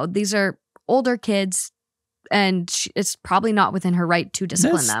like, no, these are older kids. And it's probably not within her right to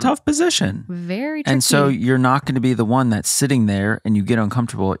discipline them. It's a tough position. Very tricky. And so you're not going to be the one that's sitting there and you get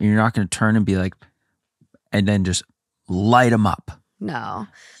uncomfortable. And you're not going to turn and be like, and then just light them up. No.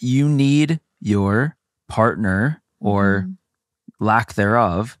 You need your partner or lack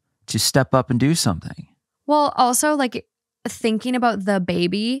thereof to step up and do something. Well, also like thinking about the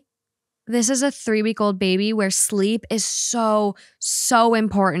baby. This is a 3-week-old baby where sleep is so, so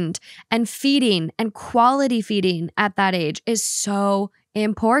important. And feeding and quality feeding at that age is so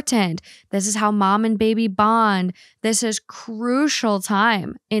important. This is how mom and baby bond. This is crucial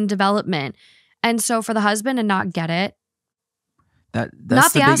time in development. And so for the husband to not get it, That's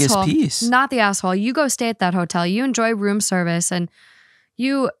not the biggest asshole. piece. Not the asshole. You go stay at that hotel. You enjoy room service and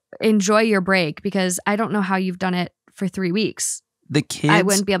you enjoy your break, because I don't know how you've done it for 3 weeks. The kids, I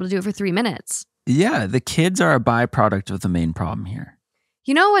wouldn't be able to do it for 3 minutes. Yeah, the kids are a byproduct of the main problem here.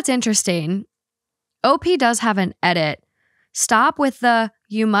 You know what's interesting? OP does have an edit. Stop with the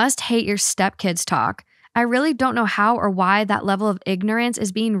 "you must hate your stepkids" talk. I really don't know how or why that level of ignorance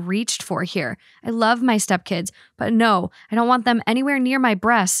is being reached for here. I love my stepkids, but no, I don't want them anywhere near my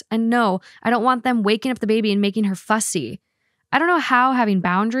breasts. And no, I don't want them waking up the baby and making her fussy. I don't know how having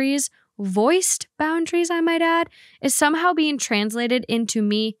boundaries, voiced boundaries I might add, is somehow being translated into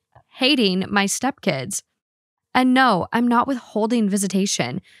me hating my stepkids. And no, I'm not withholding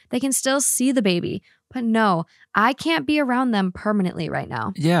visitation. They can still see the baby. But no, I can't be around them permanently right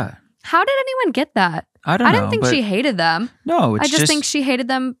now. Yeah. How did anyone get that? I don't know. I didn't think she hated them. No, it's I just think she hated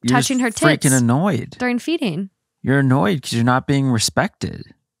them touching her tits. Freaking annoyed. During feeding. You're annoyed because you're not being respected.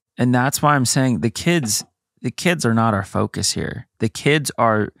 And that's why I'm saying the kids are not our focus here. The kids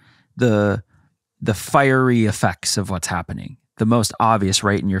are the fiery effects of what's happening. The most obvious,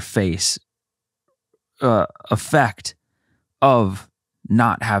 right in your face effect of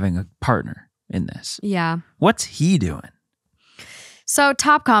not having a partner in this. Yeah. What's he doing? So,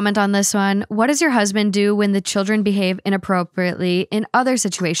 top comment on this one. What does your husband do when the children behave inappropriately in other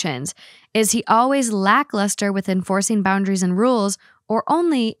situations? Is he always lackluster with enforcing boundaries and rules, or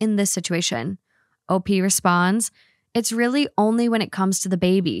only in this situation? OP responds, it's really only when it comes to the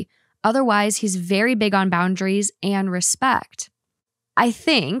baby. Otherwise, he's very big on boundaries and respect. I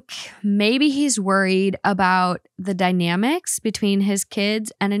think maybe he's worried about the dynamics between his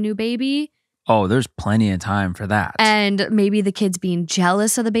kids and a new baby. Oh, there's plenty of time for that. And maybe the kids being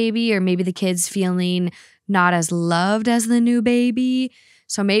jealous of the baby, or maybe the kids feeling not as loved as the new baby.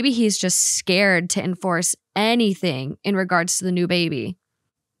 So maybe he's just scared to enforce anything in regards to the new baby.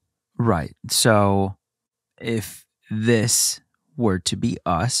 Right. So if this were to be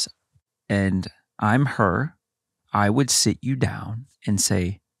us and I'm her, I would sit you down and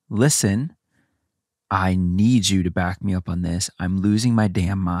say, listen, I need you to back me up on this. I'm losing my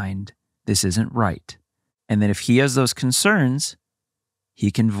damn mind. This isn't right. And then if he has those concerns, he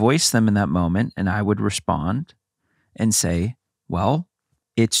can voice them in that moment, and I would respond and say, well,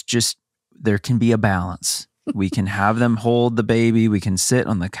 it's just, there can be a balance. We can have them hold the baby. We can sit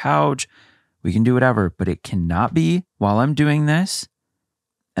on the couch. We can do whatever, but it cannot be while I'm doing this.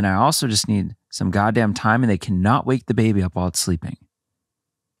 And I also just need some goddamn time, and they cannot wake the baby up while it's sleeping.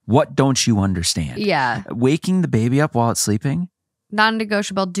 What don't you understand? Yeah. Waking the baby up while it's sleeping?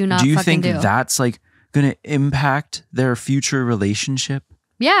 Non-negotiable, do not do you fucking think do. That's like going to impact their future relationship?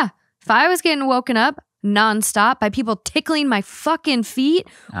 Yeah. If I was getting woken up nonstop by people tickling my fucking feet,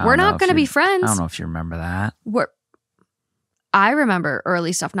 we're not going to be friends. I don't know if you remember that. I remember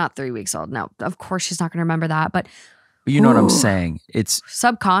early stuff, not 3 weeks old. No, of course she's not going to remember that, but you know what I'm saying? It's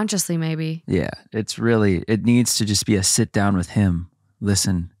subconsciously maybe. Yeah, it needs to just be a sit down with him.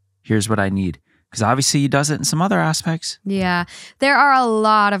 Listen, here's what I need. Because obviously he does it in some other aspects. Yeah. There are a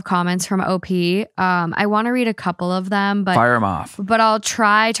lot of comments from OP. I want to read a couple of them, but fire them off. But I'll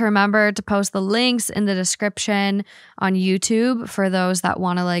try to remember to post the links in the description on YouTube for those that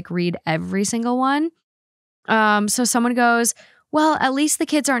want to like read every single one. So someone goes, well, at least the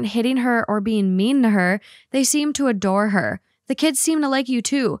kids aren't hitting her or being mean to her. They seem to adore her. The kids seem to like you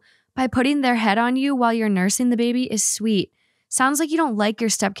too. By putting their head on you while you're nursing the baby is sweet. Sounds like you don't like your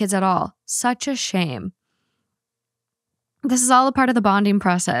stepkids at all. Such a shame. This is all a part of the bonding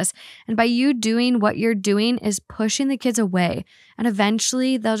process. And by you doing what you're doing is pushing the kids away. And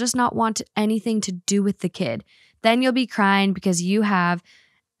eventually they'll just not want anything to do with the kid. Then you'll be crying because you have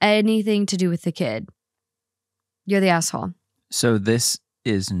anything to do with the kid. You're the asshole. So this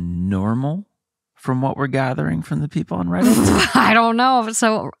is normal from what we're gathering from the people on Reddit? I don't know.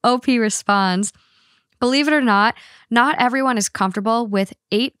 So OP responds, believe it or not everyone is comfortable with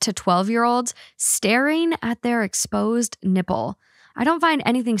 8 to 12-year-olds staring at their exposed nipple. I don't find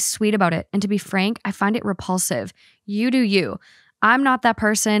anything sweet about it. And to be frank, I find it repulsive. You do you. I'm not that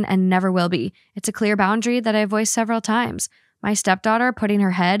person and never will be. It's a clear boundary that I've voiced several times. My stepdaughter putting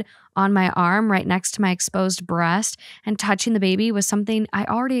her head on my arm right next to my exposed breast and touching the baby was something I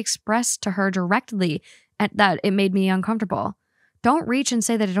already expressed to her directly, and that it made me uncomfortable. Don't reach and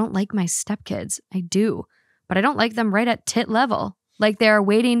say that I don't like my stepkids. I do. But I don't like them right at tit level. Like they're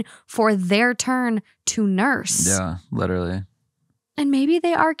waiting for their turn to nurse. Yeah, literally. And maybe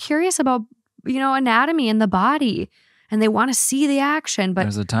they are curious about, anatomy and the body. and they want to see the action. But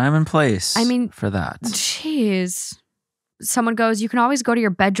there's a time and place for that. Jeez. Someone goes, you can always go to your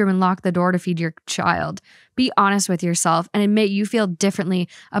bedroom and lock the door to feed your child. Be honest with yourself and admit you feel differently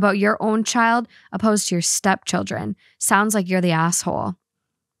about your own child opposed to your stepchildren. Sounds like you're the asshole.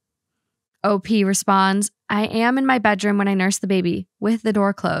 OP responds, I am in my bedroom when I nurse the baby with the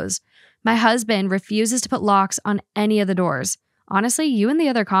door closed. My husband refuses to put locks on any of the doors. Honestly, you and the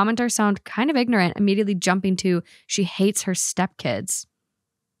other commenter sound kind of ignorant, immediately jumping to she hates her stepkids.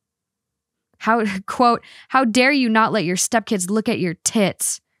 Quote, how dare you not let your stepkids look at your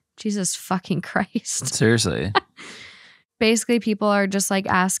tits? Jesus fucking Christ. Seriously. Basically, people are just like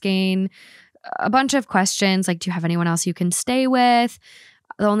asking a bunch of questions like, do you have anyone else you can stay with?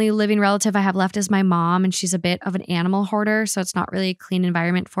 The only living relative I have left is my mom, and she's a bit of an animal hoarder, so it's not really a clean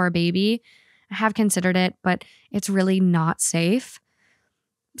environment for a baby. I have considered it, but it's really not safe.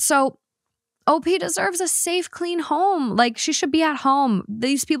 So OP deserves a safe, clean home. Like, she should be at home.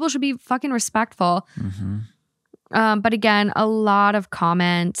 These people should be fucking respectful. Mm-hmm. But again, a lot of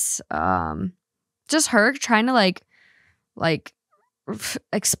comments. Just her trying to like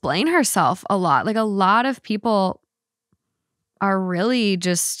explain herself a lot. Like, a lot of people are really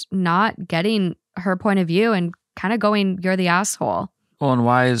just not getting her point of view and kind of going, you're the asshole. Well, and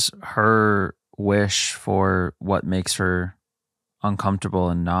why is her wish for what makes her uncomfortable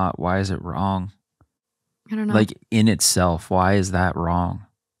and not, why is it wrong? I don't know. Like, in itself, why is that wrong?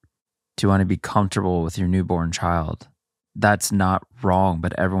 To want to be comfortable with your newborn child, that's not wrong.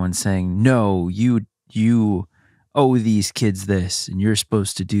 But everyone's saying, no, you owe these kids this and you're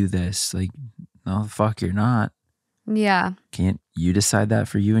supposed to do this. Like, no, the fuck, you're not. Yeah. Can't you decide that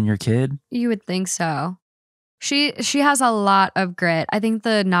for you and your kid? You would think so. She has a lot of grit. I think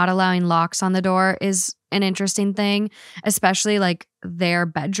the not allowing locks on the door is an interesting thing, especially like their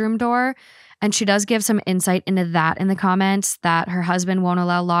bedroom door. And she does give some insight into that in the comments, that her husband won't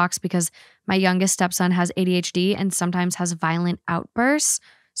allow locks because my youngest stepson has ADHD and sometimes has violent outbursts.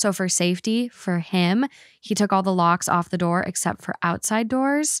 So for safety for him, he took all the locks off the door except for outside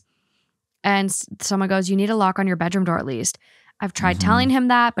doors. And someone goes, you need a lock on your bedroom door at least. I've tried telling him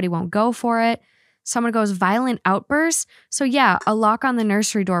that, but he won't go for it. Someone goes, violent outbursts. So yeah, a lock on the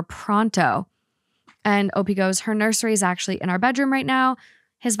nursery door pronto. And OP goes, her nursery is actually in our bedroom right now.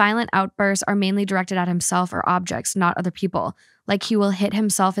 His violent outbursts are mainly directed at himself or objects, not other people. Like, he will hit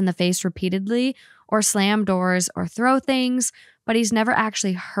himself in the face repeatedly or slam doors or throw things, but he's never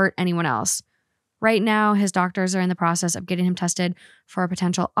actually hurt anyone else. Right now, his doctors are in the process of getting him tested for a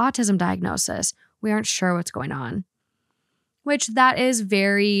potential autism diagnosis. We aren't sure what's going on. Which, that is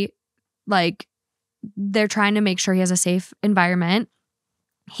very, like, they're trying to make sure he has a safe environment.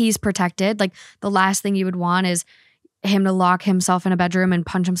 He's protected. Like, the last thing you would want is him to lock himself in a bedroom and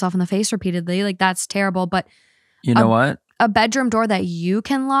punch himself in the face repeatedly. Like, that's terrible. But you know what? A bedroom door that you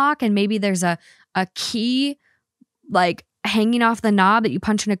can lock, and maybe there's a key like hanging off the knob that you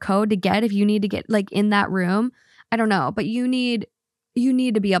punch in a code to get if you need to get like in that room. I don't know, but you need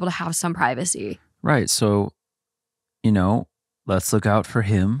to be able to have some privacy. Right. So, let's look out for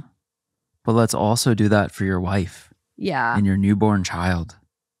him, but let's also do that for your wife. Yeah. And your newborn child.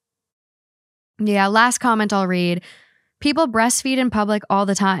 Yeah. Last comment I'll read. People breastfeed in public all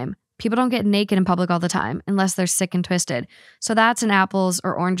the time. People don't get naked in public all the time unless they're sick and twisted. So that's an apples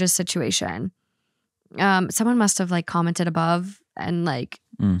or oranges situation. Someone must have like commented above and like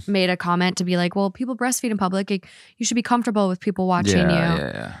made a comment to be like, well, people breastfeed in public. You should be comfortable with people watching you.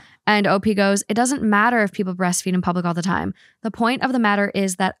 Yeah. And OP goes, it doesn't matter if people breastfeed in public all the time. The point of the matter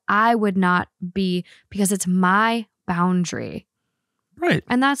is that I would not be, because it's my boundary. Right.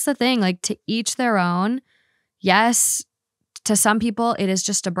 And that's the thing, like, to each their own. Yes, to some people, it is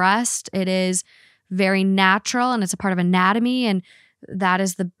just a breast. It is very natural and it's a part of anatomy, and that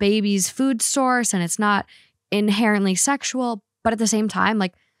is the baby's food source, and it's not inherently sexual. But at the same time,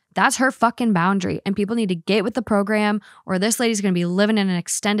 like, that's her fucking boundary, and people need to get with the program, or this lady's going to be living in an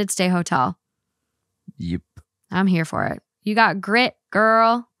extended stay hotel. Yep. I'm here for it. You got grit,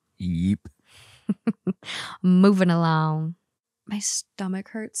 girl. Yep. Moving along. My stomach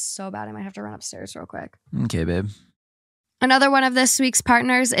hurts so bad. I might have to run upstairs real quick. Okay, babe. Another one of this week's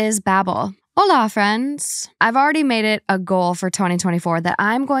partners is Babbel. Hola, friends. I've already made it a goal for 2024 that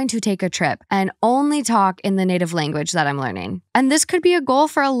I'm going to take a trip and only talk in the native language that I'm learning. And this could be a goal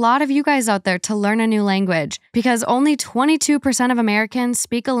for a lot of you guys out there to learn a new language, because only 22% of Americans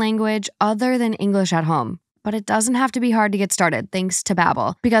speak a language other than English at home. But it doesn't have to be hard to get started thanks to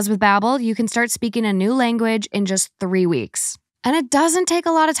Babbel. Because with Babbel, you can start speaking a new language in just 3 weeks. And it doesn't take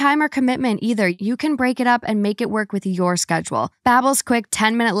a lot of time or commitment either. You can break it up and make it work with your schedule. Babbel's quick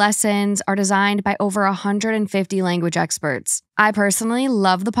 10-minute lessons are designed by over 150 language experts. I personally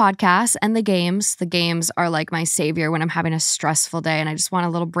love the podcast and the games. The games are like my savior when I'm having a stressful day and I just want a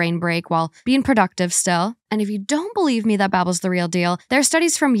little brain break while being productive still. And if you don't believe me that Babbel's the real deal, there are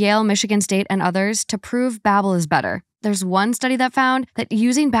studies from Yale, Michigan State, and others to prove Babbel is better. There's one study that found that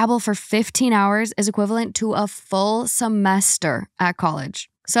using Babbel for 15 hours is equivalent to a full semester at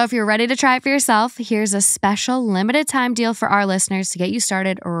college. So if you're ready to try it for yourself, here's a special limited time deal for our listeners to get you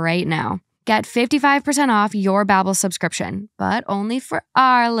started right now. Get 55% off your Babbel subscription, but only for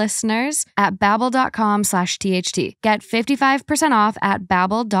our listeners at babbel.com/THT. Get 55% off at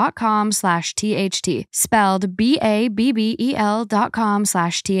babbel.com/THT. Spelled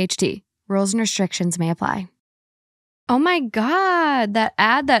BABBEL.com/THT. Rules and restrictions may apply. Oh my God, that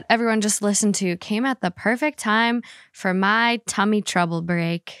ad that everyone just listened to came at the perfect time for my tummy trouble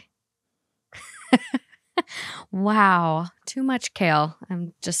break. Wow, too much kale.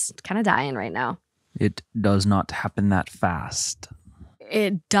 I'm just kind of dying right now. It does not happen that fast.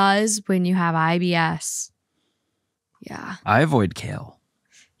 It does when you have IBS. Yeah. I avoid kale.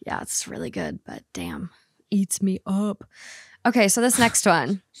 Yeah, it's really good, but damn, eats me up. Okay, so this next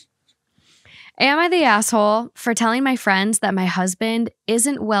one. Am I the asshole for telling my friends that my husband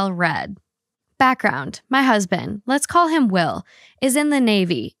isn't well read? Background. My husband, let's call him Will, is in the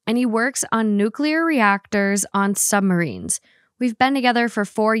Navy and he works on nuclear reactors on submarines. We've been together for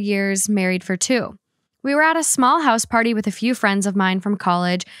 4 years, married for 2. We were at a small house party with a few friends of mine from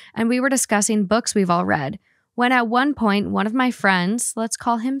college and we were discussing books we've all read. When at one point, one of my friends, let's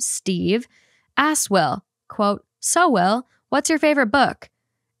call him Steve, asked Will, quote, "So Will, what's your favorite book?"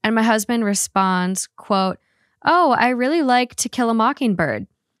 And my husband responds, quote, "Oh, I really like To Kill a Mockingbird."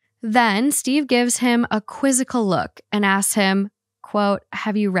 Then Steve gives him a quizzical look and asks him, quote,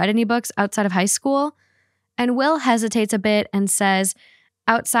 "Have you read any books outside of high school?" And Will hesitates a bit and says,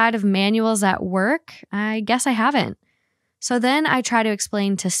 "Outside of manuals at work, I guess I haven't." So then I try to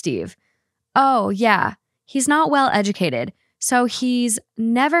explain to Steve, "Oh, yeah, he's not well educated, so he's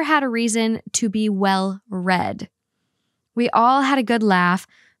never had a reason to be well read." We all had a good laugh,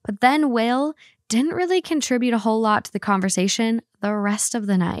 but then Will didn't really contribute a whole lot to the conversation the rest of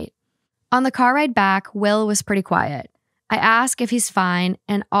the night. On the car ride back, Will was pretty quiet. I ask if he's fine,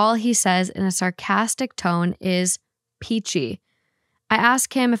 and all he says in a sarcastic tone is peachy. I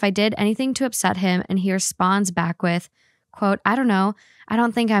ask him if I did anything to upset him, and he responds back with, quote, "I don't know. I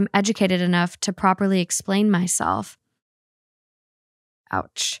don't think I'm educated enough to properly explain myself."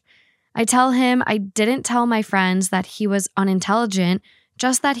 Ouch. I tell him I didn't tell my friends that he was unintelligent,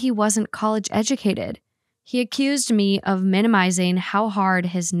 just that he wasn't college educated. He accused me of minimizing how hard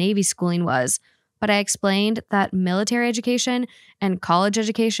his Navy schooling was, but I explained that military education and college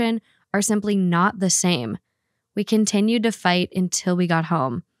education are simply not the same. We continued to fight until we got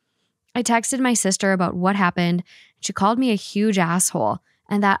home. I texted my sister about what happened. She called me a huge asshole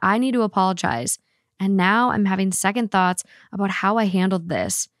and that I need to apologize. And now I'm having second thoughts about how I handled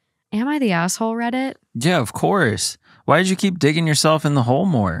this. Am I the asshole, Reddit? Yeah, of course. Why did you keep digging yourself in the hole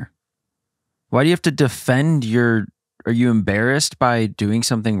more? Why do you have to defend your... Are you embarrassed by doing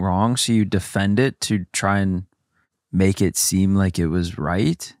something wrong, so you defend it to try and make it seem like it was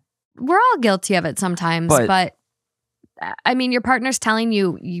right? We're all guilty of it sometimes, but I mean, your partner's telling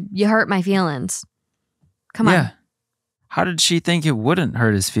you hurt my feelings. Come on. Yeah. How did she think it wouldn't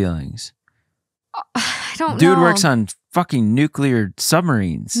hurt his feelings? I don't know. Dude works on fucking nuclear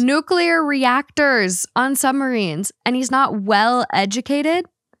submarines. Nuclear reactors on submarines, and he's not well educated?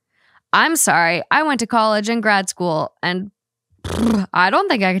 I'm sorry. I went to college and grad school, and I don't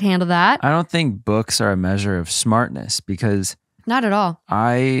think I could handle that. I don't think books are a measure of smartness because... Not at all.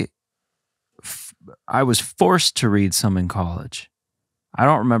 I was forced to read some in college. I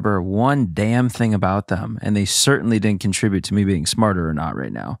don't remember one damn thing about them, and they certainly didn't contribute to me being smarter or not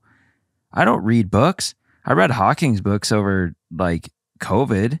right now. I don't read books. I read Hawking's books over like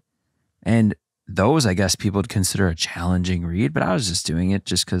COVID, and those I guess people would consider a challenging read, but I was just doing it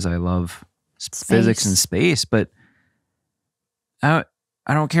just because I love physics and space. But I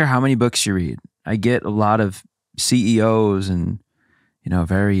don't care how many books you read. I get a lot of CEOs and,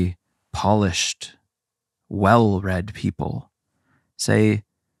 very polished, well-read people say,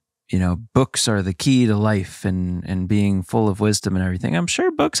 books are the key to life and being full of wisdom and everything. I'm sure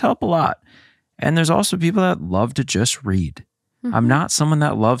books help a lot. And there's also people that love to just read. Mm-hmm. I'm not someone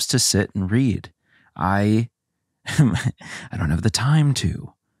that loves to sit and read. I don't have the time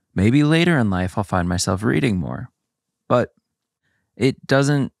to. Maybe later in life I'll find myself reading more. But it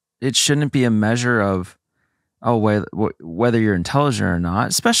shouldn't be a measure of oh, whether you're intelligent or not,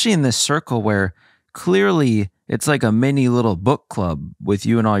 especially in this circle where clearly it's like a mini little book club with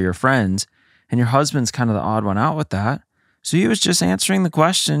you and all your friends, and your husband's kind of the odd one out with that. So he was just answering the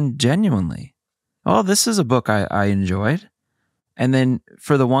question genuinely. Oh, this is a book I enjoyed. And then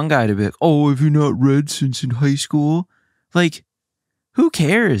for the one guy to be like, oh, have you not read since in high school? Like, who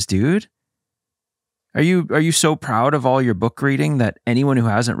cares, dude? Are you so proud of all your book reading that anyone who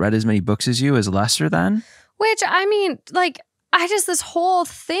hasn't read as many books as you is lesser than? Which, I mean, like, this whole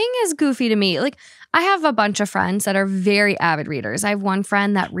thing is goofy to me. Like, I have a bunch of friends that are very avid readers. I have one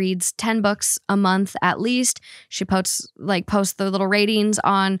friend that reads 10 books a month at least. She posts the little ratings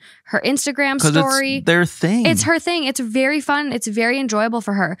on her Instagram story. It's their thing. It's her thing. It's very fun. It's very enjoyable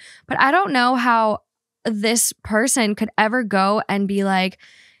for her. But I don't know how this person could ever go and be like,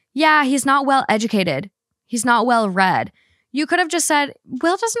 yeah, he's not well educated. He's not well read. You could have just said,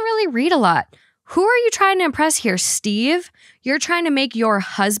 Will doesn't really read a lot. Who are you trying to impress here, Steve? You're trying to make your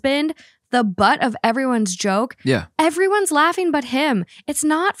husband the butt of everyone's joke. Yeah. Everyone's laughing but him. It's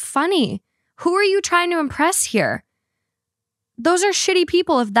not funny. Who are you trying to impress here? Those are shitty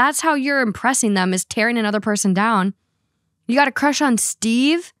people. If that's how you're impressing them, is tearing another person down. You got a crush on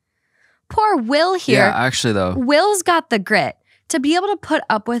Steve? Poor Will here. Yeah, actually though. Will's got the grit to be able to put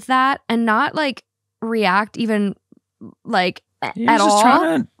up with that and not like react even like He at was just all.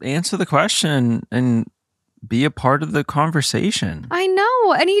 trying to answer the question and be a part of the conversation. I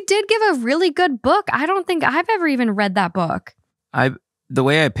know. And he did give a really good book. I don't think I've ever even read that book. The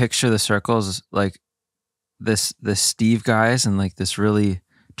way I picture the circles is like this Steve guy's in like this really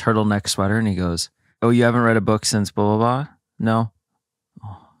turtleneck sweater, and he goes, oh, you haven't read a book since blah, blah, blah? No.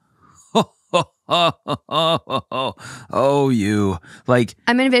 Oh, you. Like,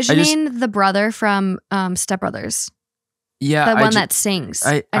 I'm envisioning the brother from Step Brothers. Yeah. The one that sings.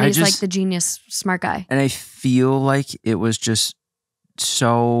 And he's like the genius, smart guy. And I feel like it was just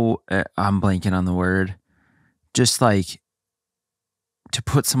so, I'm blanking on the word, just like to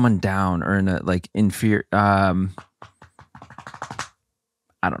put someone down or in a like inferior, I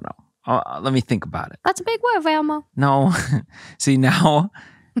don't know. Let me think about it. That's a big word, Velma. No. See, now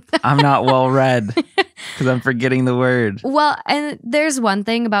I'm not well read because I'm forgetting the word. Well, and there's one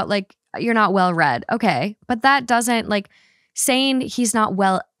thing about like, you're not well read. Okay. But that doesn't like saying he's not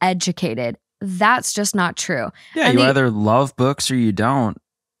well educated. That's just not true. Yeah. And you either love books or you don't.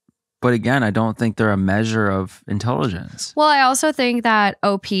 But again, I don't think they're a measure of intelligence. Well, I also think that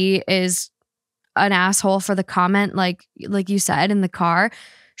OP is an asshole for the comment, like you said in the car.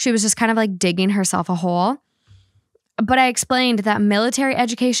 She was just kind of like digging herself a hole. But I explained that military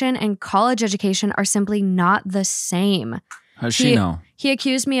education and college education are simply not the same. How does she know? He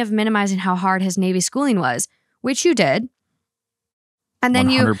accused me of minimizing how hard his Navy schooling was, which you did. And then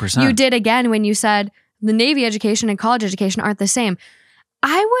 100%. you did again when you said the Navy education and college education aren't the same.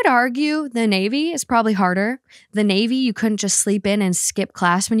 I would argue the Navy is probably harder. The Navy, you couldn't just sleep in and skip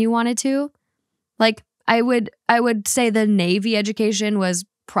class when you wanted to. Like, I would say the Navy education was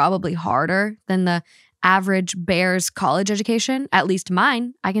probably harder than the average Bears college education. At least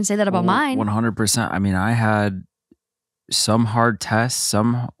mine. I can say that about mine. 100%. I mean, I had some hard tests,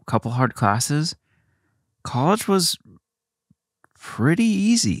 couple hard classes. College was pretty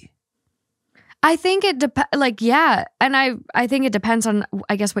easy. I think it depends. Like, yeah, and I think it depends on,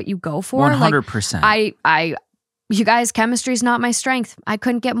 I guess, what you go for. 100%. Like, you guys, chemistry is not my strength. I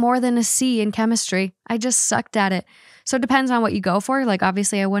couldn't get more than a C in chemistry. I just sucked at it. So it depends on what you go for. Like,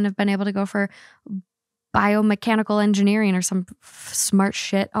 obviously, I wouldn't have been able to go for biomechanical engineering or some smart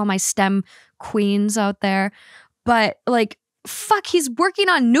shit. All my STEM queens out there, but like, fuck, he's working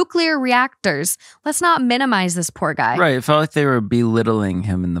on nuclear reactors. Let's not minimize this poor guy. Right. It felt like they were belittling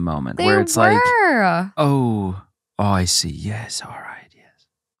him in the moment. They where it's were. like, oh, I see. Yes. All right. Yes.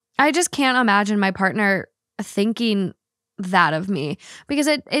 I just can't imagine my partner thinking that of me, because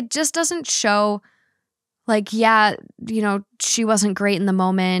it just doesn't show like, yeah, you know, she wasn't great in the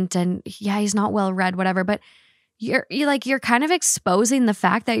moment and yeah, he's not well read, whatever. But you're kind of exposing the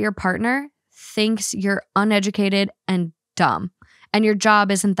fact that your partner thinks you're uneducated and dumb and your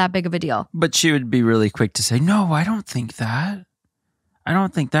job isn't that big of a deal. But she would be really quick to say, no, I don't think that. I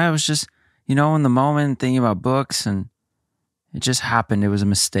don't think that. It was just, you know, in the moment thinking about books and it just happened. It was a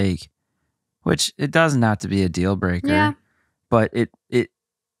mistake, which it doesn't have to be a deal breaker, yeah. But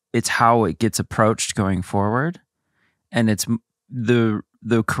it's how it gets approached going forward. And it's the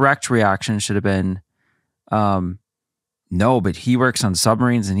correct reaction should have been, no, but he works on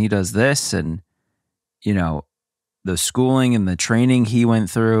submarines and he does this. And, you know, the schooling and the training he went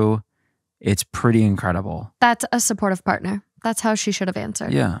through, it's pretty incredible. That's a supportive partner. That's how she should have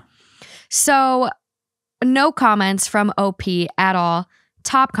answered. Yeah. So No comments from OP at all.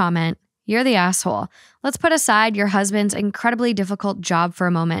 Top comment, you're the asshole. Let's put aside your husband's incredibly difficult job for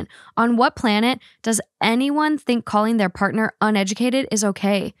a moment. On what planet does anyone think calling their partner uneducated is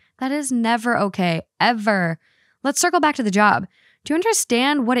okay? That is never okay, ever. Let's circle back to the job. Do you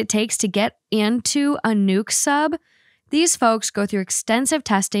understand what it takes to get into a nuke sub? These folks go through extensive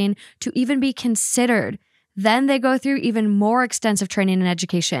testing to even be considered. Then they go through even more extensive training and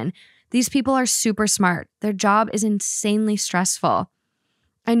education. These people are super smart. Their job is insanely stressful.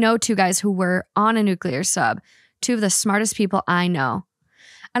 I know 2 guys who were on a nuclear sub, 2 of the smartest people I know.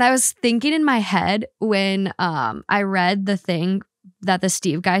 And I was thinking in my head when I read the thing that the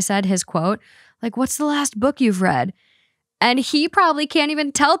Steve guy said, his quote, like, what's the last book you've read? And he probably can't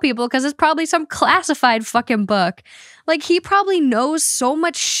even tell people because it's probably some classified fucking book. Like, he probably knows so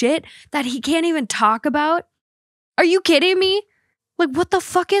much shit that he can't even talk about. Are you kidding me? Like, what the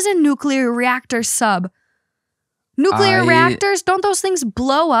fuck is a nuclear reactor sub? Nuclear reactors, don't those things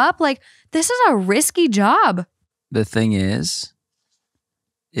blow up? Like, this is a risky job. The thing is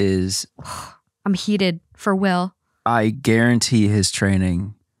I'm heated for Will. I guarantee his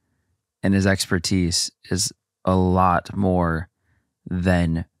training and his expertise is a lot more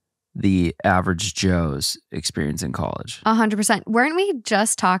than the average Joe's experience in college. 100%. Weren't we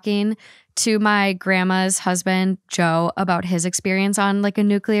just talking to my grandma's husband, Joe, about his experience on like a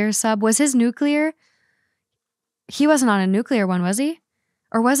nuclear sub? Was his nuclear? He wasn't on a nuclear one, was he?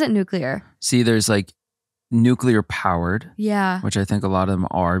 Or was it nuclear? See, there's like nuclear powered. Yeah. Which I think a lot of them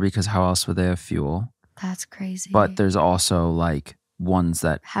are, because how else would they have fuel? That's crazy. But there's also like ones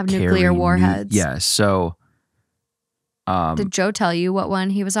that have nuclear warheads. Yeah. So did Joe tell you what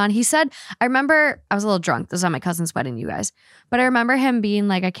one he was on? He said, I remember, I was a little drunk. This was at my cousin's wedding, you guys. But I remember him being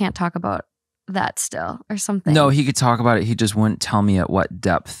like, I can't talk about that still or something. No, he could talk about it. He just wouldn't tell me at what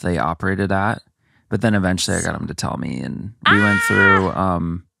depth they operated at. But then eventually I got him to tell me, and we went through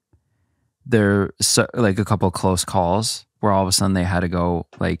like a couple of close calls where all of a sudden they had to go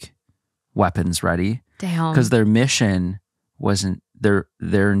like weapons ready. Damn. Because their mission wasn't their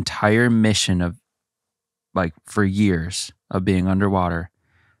entire mission of like for years of being underwater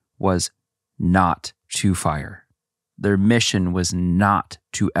was not to fire. Their mission was not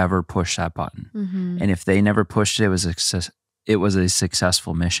to ever push that button. Mm-hmm. And if they never pushed it, it was a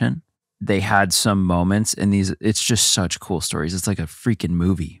successful mission. They had some moments in these, it's just such cool stories. It's like a freaking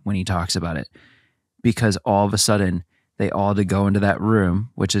movie when he talks about it, because all of a sudden they all had to go into that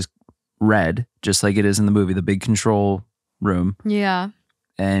room, which is red, just like it is in the movie, the big control room. Yeah.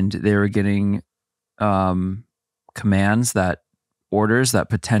 And they were getting commands, orders that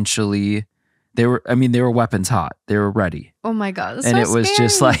potentially they were weapons hot. They were ready. Oh my God. That's and so it was scary.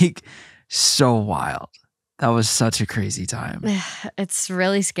 just like so wild. That was such a crazy time. It's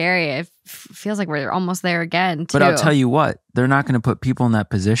really scary. It feels like we're almost there again, too. But I'll tell you what, they're not going to put people in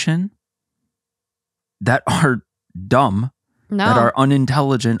that position that are dumb, that are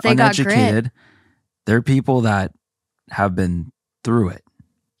unintelligent, uneducated. They're people that have been through it.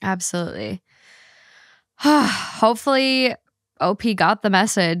 Absolutely. Hopefully OP got the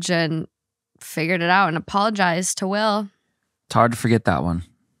message and figured it out and apologized to Will. It's hard to forget that one.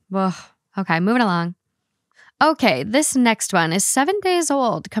 Ugh. Okay, moving along. Okay, this next one is 7 days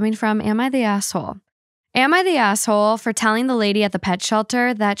old, coming from Am I the Asshole? Am I the asshole for telling the lady at the pet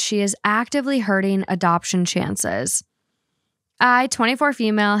shelter that she is actively hurting adoption chances? I, 24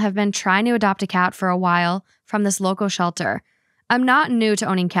 female, have been trying to adopt a cat for a while from this local shelter. I'm not new to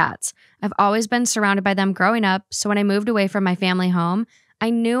owning cats. I've always been surrounded by them growing up, so when I moved away from my family home,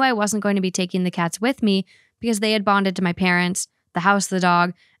 I knew I wasn't going to be taking the cats with me because they had bonded to my parents, the house, the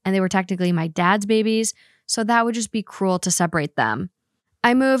dog, and they were technically my dad's babies, so that would just be cruel to separate them.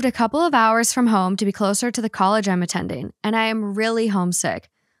 I moved a couple of hours from home to be closer to the college I'm attending, and I am really homesick.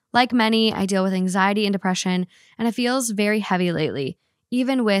 Like many, I deal with anxiety and depression, and it feels very heavy lately,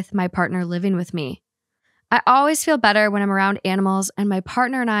 even with my partner living with me. I always feel better when I'm around animals, and my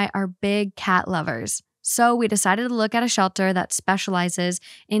partner and I are big cat lovers. So we decided to look at a shelter that specializes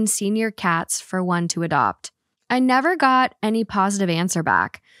in senior cats for one to adopt. I never got any positive answer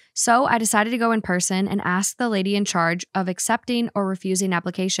back. So I decided to go in person and ask the lady in charge of accepting or refusing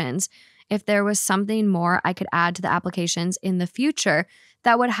applications if there was something more I could add to the applications in the future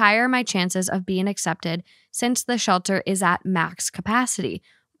that would higher my chances of being accepted, since the shelter is at max capacity,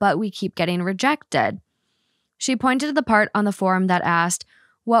 but we keep getting rejected. She pointed to the part on the form that asked,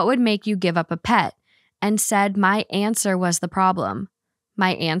 "What would make you give up a pet?" and said my answer was the problem.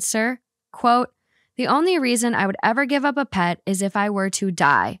 My answer, quote, "The only reason I would ever give up a pet is if I were to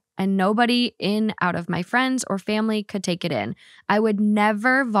die, and nobody out of my friends or family could take it in. I would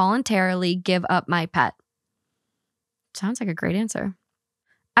never voluntarily give up my pet." Sounds like a great answer.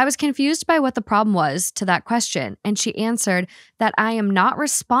 I was confused by what the problem was to that question, and she answered that I am not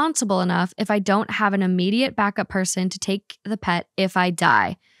responsible enough if I don't have an immediate backup person to take the pet if I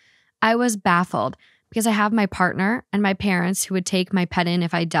die. I was baffled because I have my partner and my parents who would take my pet in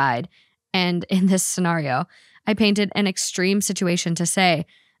if I died. And in this scenario, I painted an extreme situation to say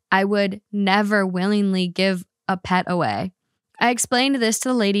I would never willingly give a pet away. I explained this to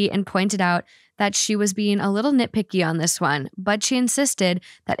the lady and pointed out that she was being a little nitpicky on this one, but she insisted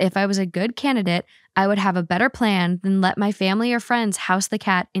that if I was a good candidate, I would have a better plan than let my family or friends house the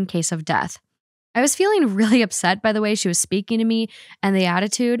cat in case of death. I was feeling really upset by the way she was speaking to me and the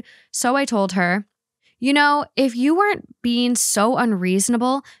attitude, so I told her, you know, if you weren't being so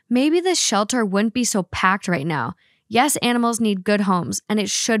unreasonable, maybe this shelter wouldn't be so packed right now. Yes, animals need good homes, and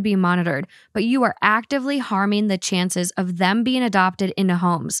it should be monitored, but you are actively harming the chances of them being adopted into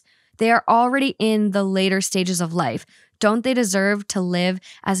homes. They are already in the later stages of life. Don't they deserve to live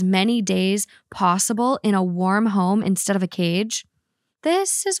as many days possible in a warm home instead of a cage?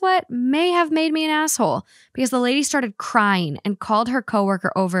 This is what may have made me an asshole, because the lady started crying and called her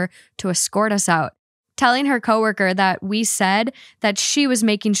coworker over to escort us out, telling her coworker that we said that she was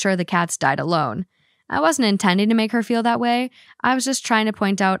making sure the cats died alone. I wasn't intending to make her feel that way. I was just trying to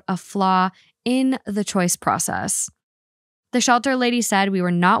point out a flaw in the choice process. The shelter lady said we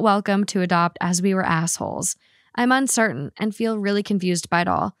were not welcome to adopt as we were assholes. I'm uncertain and feel really confused by it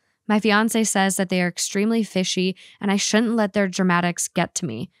all. My fiance says that they are extremely fishy and I shouldn't let their dramatics get to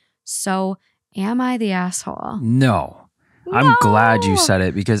me. So, am I the asshole? No. I'm glad you said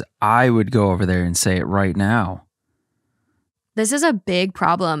it because I would go over there and say it right now. This is a big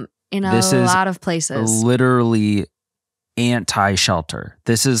problem in a lot of places. Literally anti-shelter.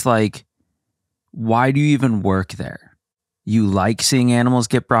 This is like, why do you even work there? You like seeing animals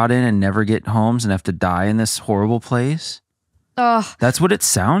get brought in and never get homes and have to die in this horrible place? Ugh. That's what it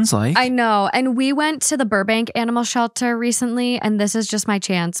sounds like. I know. And we went to the Burbank Animal Shelter recently, and this is just my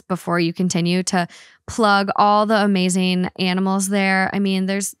chance before you continue to plug all the amazing animals there. I mean,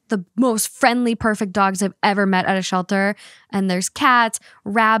 there's the most friendly, perfect dogs I've ever met at a shelter. And there's cats,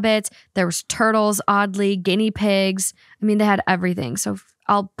 rabbits, there was turtles, oddly, guinea pigs. I mean, they had everything. So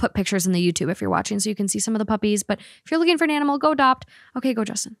I'll put pictures in the YouTube if you're watching so you can see some of the puppies. But if you're looking for an animal, go adopt. Okay, go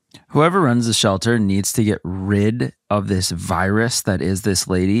Justin. Whoever runs the shelter needs to get rid of this virus that is this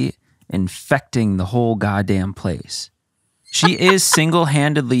lady infecting the whole goddamn place. She is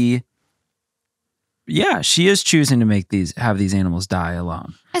single-handedly, she is choosing to have these animals die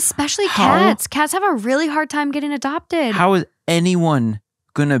alone. Especially cats. Cats have a really hard time getting adopted. How is anyone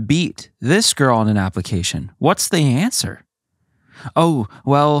gonna beat this girl on an application? What's the answer? Oh,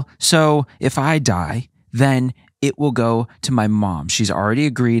 well, so if I die, then it will go to my mom. She's already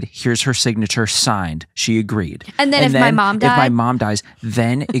agreed. Here's her signature signed. She agreed. And then if my mom dies,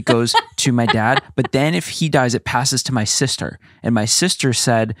 then it goes to my dad. But then if he dies, it passes to my sister. And my sister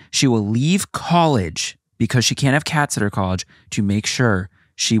said she will leave college because she can't have cats at her college to make sure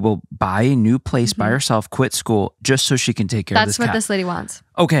she will buy a new place by herself, quit school, just so she can take care of this cat. That's what this lady wants.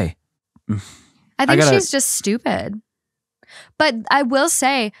 Okay. I think she's just stupid. But I will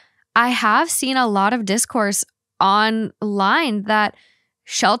say, I have seen a lot of discourse online that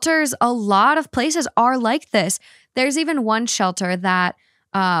shelters, a lot of places are like this. There's even one shelter that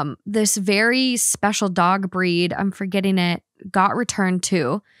this very special dog breed, I'm forgetting it, got returned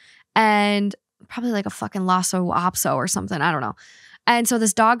to. And probably like a fucking Lhasa Apso or something. I don't know. And so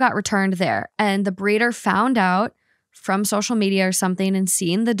this dog got returned there. And the breeder found out from social media or something and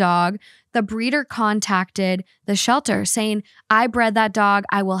seeing the dog. The breeder contacted the shelter saying, I bred that dog.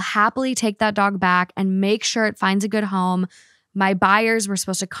 I will happily take that dog back and make sure it finds a good home. My buyers were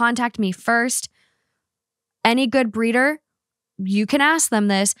supposed to contact me first. Any good breeder, you can ask them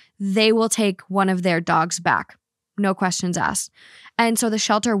this. They will take one of their dogs back. No questions asked. And so the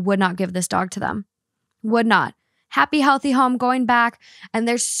shelter would not give this dog to them. Would not. Happy, healthy home, going back. And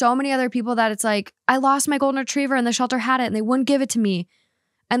there's so many other people that it's like, I lost my golden retriever and the shelter had it and they wouldn't give it to me.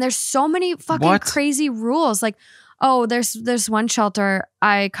 And there's so many fucking crazy rules. Like, oh, there's one shelter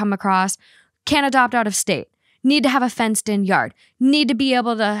I come across, can't adopt out of state, need to have a fenced in yard, need to be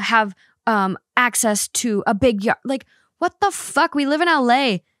able to have access to a big yard. Like, what the fuck? We live in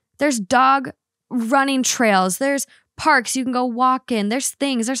LA. There's dog running trails. There's parks you can go walk in. There's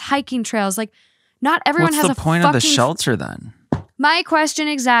things. There's hiking trails. Like, not everyone has a fucking... What's the point of the shelter then? My question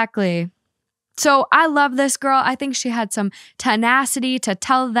exactly. So I love this girl. I think she had some tenacity to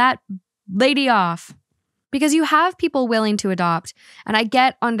tell that lady off. Because you have people willing to adopt. And I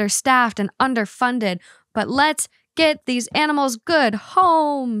get understaffed and underfunded. But let's get these animals good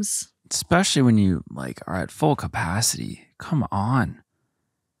homes. Especially when you like are at full capacity. Come on.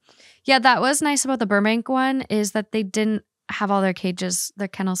 Yeah, that was nice about the Burbank one is that they didn't have all their cages, their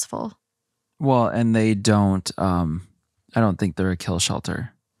kennels full. Well, and they don't, I don't think they're a kill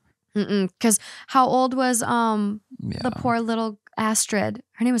shelter. Because how old was the poor little Astrid?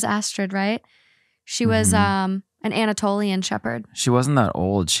 Her name was Astrid, right? She was an Anatolian shepherd. She wasn't that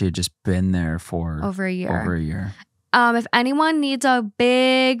old. She had just been there for over a year. If anyone needs a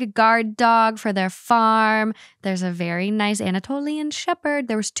big guard dog for their farm, there's a very nice Anatolian shepherd.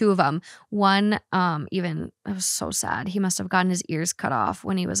 There was 2 of them. One, it was so sad. He must have gotten his ears cut off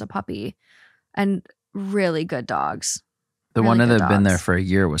when he was a puppy. And really good dogs. The one that had been there for a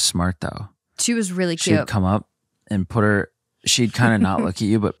year was smart, though. She was really cute. She'd come up and she'd kind of not look at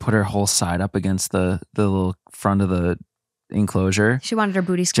you, but put her whole side up against the little front of the enclosure. She wanted her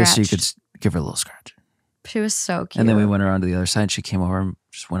booty scratched. Just so you could give her a little scratch. She was so cute. And then we went around to the other side. She came over and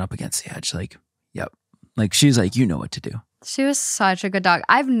just went up against the edge. Like, yep. Like, she's like, you know what to do. She was such a good dog.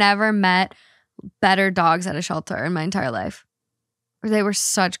 I've never met better dogs at a shelter in my entire life. They were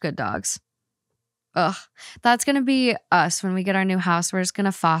such good dogs. Ugh. That's going to be us when we get our new house. We're just going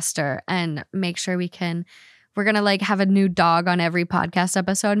to foster and make sure we're going to like have a new dog on every podcast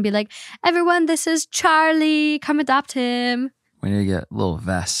episode and be like, everyone, this is Charlie. Come adopt him. We need to get little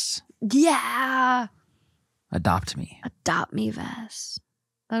vests. Yeah. Adopt me. Adopt me vest.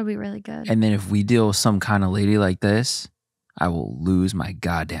 That'll be really good. And then if we deal with some kind of lady like this, I will lose my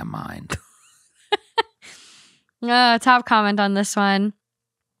goddamn mind. Top comment on this one.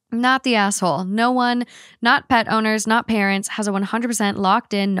 Not the asshole. No one, not pet owners, not parents, has a 100%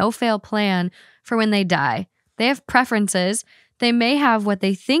 locked in, no fail plan for when they die. They have preferences. They may have what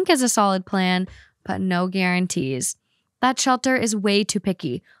they think is a solid plan, but no guarantees. That shelter is way too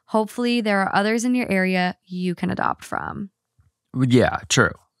picky. Hopefully there are others in your area you can adopt from. Yeah,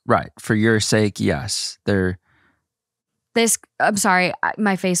 true. Right. For your sake, yes. I'm sorry,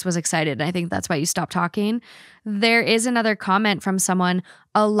 my face was excited. I think that's why you stopped talking. There is another comment from someone.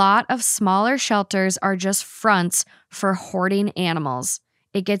 A lot of smaller shelters are just fronts for hoarding animals.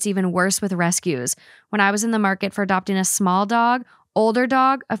 It gets even worse with rescues. When I was in the market for adopting a small dog, older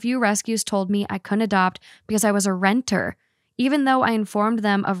dog, a few rescues told me I couldn't adopt because I was a renter, even though I informed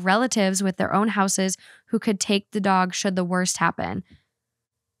them of relatives with their own houses who could take the dog should the worst happen.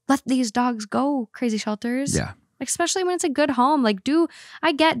 Let these dogs go, crazy shelters. Yeah. Especially when it's a good home. Like,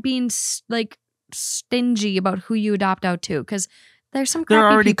 I get being like stingy about who you adopt out to because there's some crappy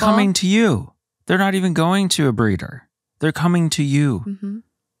They're already people. coming to you. They're not even going to a breeder. They're coming to you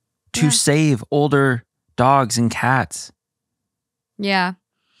to save older dogs and cats. Yeah.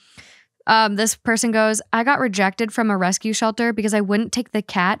 This person goes, I got rejected from a rescue shelter because I wouldn't take the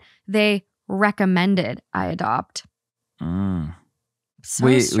cat they recommended I adopt.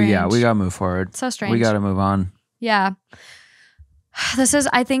 So strange. Yeah, we got to move forward. So strange. We got to move on. Yeah. This is,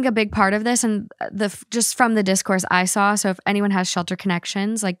 I think, a big part of this and just from the discourse I saw. So if anyone has shelter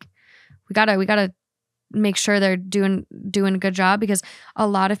connections, like we gotta make sure they're doing a good job because a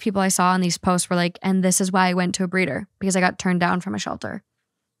lot of people I saw on these posts were like, and this is why I went to a breeder because I got turned down from a shelter.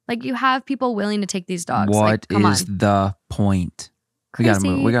 Like you have people willing to take these dogs. What is the point?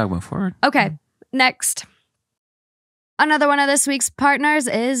 Crazy. We gotta move forward. Okay, next. Another one of this week's partners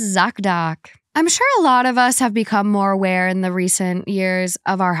is ZocDoc. I'm sure a lot of us have become more aware in the recent years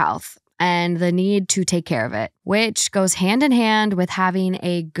of our health and the need to take care of it, which goes hand in hand with having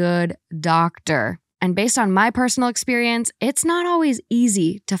a good doctor. And based on my personal experience, it's not always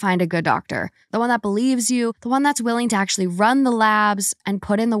easy to find a good doctor. The one that believes you, the one that's willing to actually run the labs and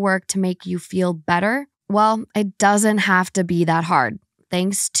put in the work to make you feel better. Well, it doesn't have to be that hard,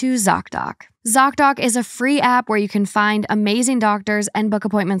 thanks to ZocDoc. ZocDoc is a free app where you can find amazing doctors and book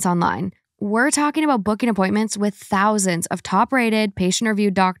appointments online. We're talking about booking appointments with thousands of top-rated,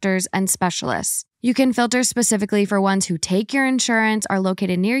 patient-reviewed doctors and specialists. You can filter specifically for ones who take your insurance, are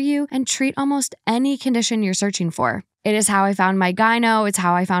located near you, and treat almost any condition you're searching for. It is how I found my gyno, it's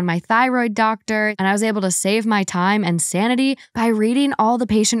how I found my thyroid doctor, and I was able to save my time and sanity by reading all the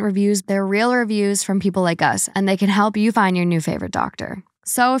patient reviews. They're real reviews from people like us, and they can help you find your new favorite doctor.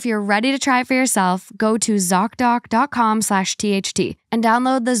 So if you're ready to try it for yourself, go to ZocDoc.com/THT and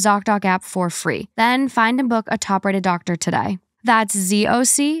download the ZocDoc app for free. Then find and book a top-rated doctor today. That's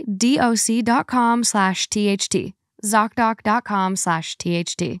ZocDoc.com/THT.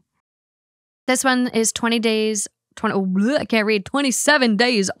 ZocDoc.com/THT. This one is 27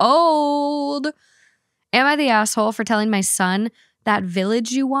 days old. Am I the asshole for telling my son that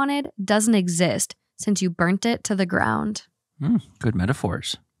village you wanted doesn't exist since you burnt it to the ground? Good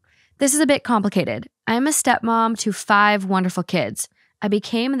metaphors. This is a bit complicated. I'm a stepmom to 5 wonderful kids, I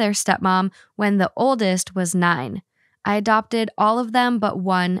became their stepmom when the oldest was 9. I adopted all of them but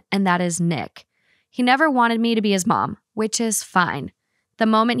one, and that is Nick. He never wanted me to be his mom, which is fine. The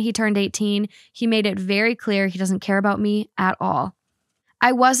moment he turned 18, he made it very clear he doesn't care about me at all.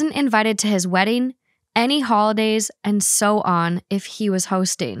 I wasn't invited to his wedding, any holidays, and so on if he was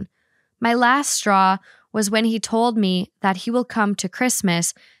hosting. My last straw was when he told me that he will come to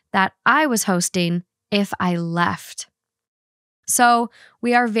Christmas that I was hosting if I left. So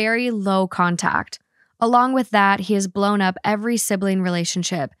we are very low contact. Along with that, he has blown up every sibling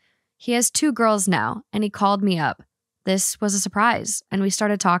relationship. He has 2 girls now, and he called me up. This was a surprise, and we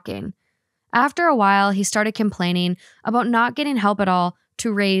started talking. After a while, he started complaining about not getting help at all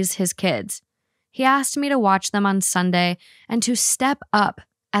to raise his kids. He asked me to watch them on Sunday and to step up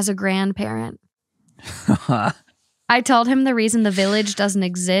as a grandparent. I told him the reason the village doesn't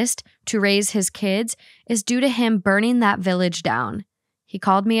exist to raise his kids is due to him burning that village down. He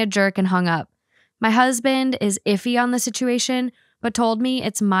called me a jerk and hung up. My husband is iffy on the situation, but told me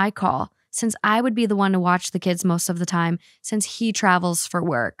it's my call since I would be the one to watch the kids most of the time since he travels for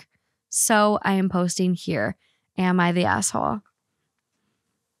work. So I am posting here. Am I the asshole?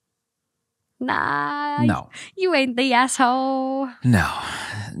 Nah. No. You ain't the asshole. No.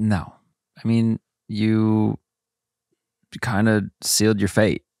 I mean, you kind of sealed your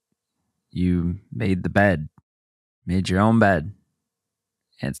fate. You made the bed, made your own bed,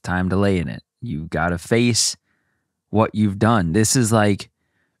 and it's time to lay in it. You got to face what you've done. This is like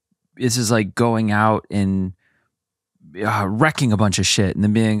going out and wrecking a bunch of shit and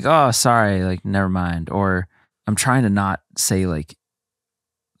then being, oh, sorry, like, never mind. Or I'm trying to not say like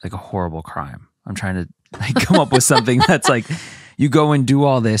a horrible crime. I'm trying to like come up with something that's like, you go and do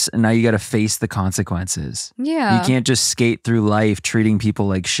all this and now you got to face the consequences. Yeah. You can't just skate through life treating people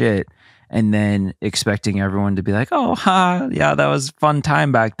like shit and then expecting everyone to be like, oh, yeah, that was a fun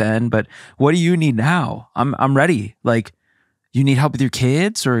time back then. But what do you need now? I'm ready. Like, you need help with your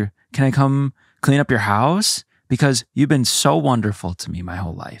kids, or can I come clean up your house? Because you've been so wonderful to me my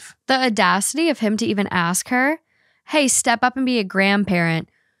whole life. The audacity of him to even ask her, hey, step up and be a grandparent.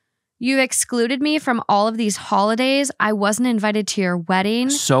 You excluded me from all of these holidays. I wasn't invited to your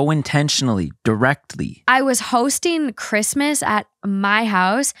wedding. So intentionally, directly. I was hosting Christmas at my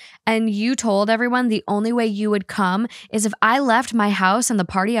house, and you told everyone the only way you would come is if I left my house and the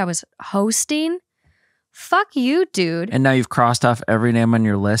party I was hosting. Fuck you, dude. And now you've crossed off every name on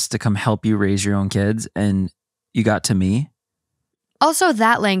your list to come help you raise your own kids, and you got to me. Also,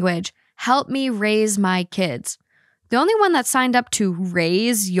 that language, help me raise my kids. The only one that signed up to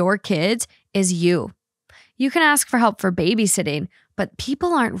raise your kids is you. You can ask for help for babysitting, but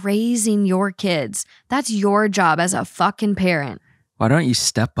people aren't raising your kids. That's your job as a fucking parent. Why don't you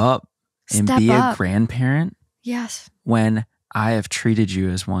step up and be a grandparent? Yes. When I have treated you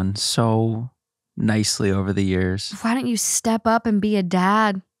as one so nicely over the years. Why don't you step up and be a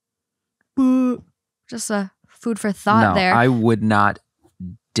dad? Just a food for thought there. I would not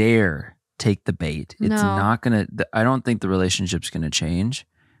dare take the bait. It's not going to, I don't think the relationship's going to change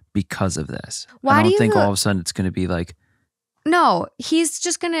because of this. I don't think all of a sudden it's going to be like. No, he's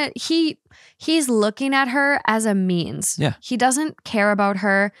just going to, he's looking at her as a means. Yeah. He doesn't care about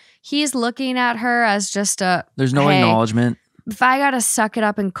her. He's looking at her as just a. There's no acknowledgement. If I got to suck it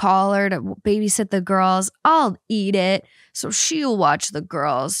up and call her to babysit the girls, I'll eat it. So she'll watch the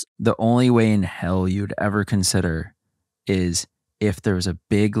girls. The only way in hell you'd ever consider is if there was a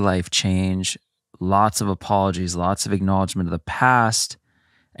big life change, lots of apologies, lots of acknowledgement of the past,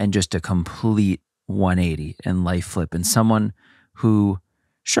 and just a complete 180 and life flip. And someone who,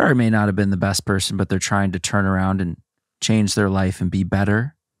 sure, may not have been the best person, but they're trying to turn around and change their life and be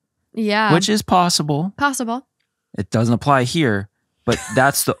better. Yeah. Which is possible. Possible. It doesn't apply here, but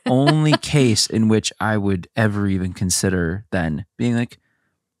that's the only case in which I would ever even consider then being like,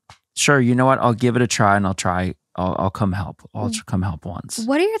 sure, you know what? I'll give it a try and I'll come help. I'll come help once.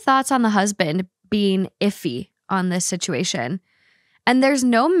 What are your thoughts on the husband being iffy on this situation? And there's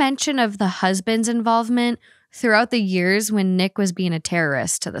no mention of the husband's involvement throughout the years when Nick was being a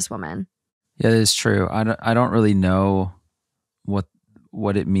terrorist to this woman. Yeah, it's true. I don't really know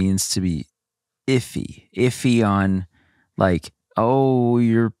what it means to be iffy. Iffy on like, oh,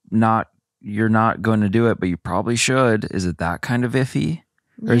 you're not going to do it, but you probably should. Is it that kind of iffy?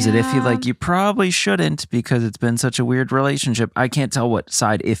 Or is it iffy like you probably shouldn't because it's been such a weird relationship? I can't tell what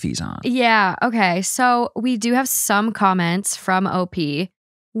side iffy's on. Yeah. Okay. So we do have some comments from OP.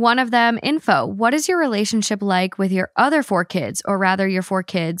 One of them, info. What is your relationship like with your other 4 kids, or rather your 4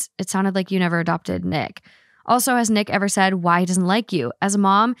 kids? It sounded like you never adopted Nick. Also, has Nick ever said why he doesn't like you? As a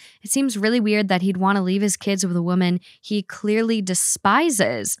mom, it seems really weird that he'd want to leave his kids with a woman he clearly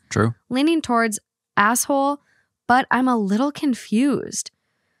despises. True. Leaning towards asshole, but I'm a little confused.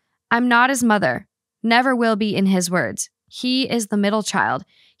 I'm not his mother. Never will be, in his words. He is the middle child.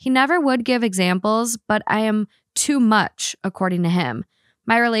 He never would give examples, but I am too much, according to him.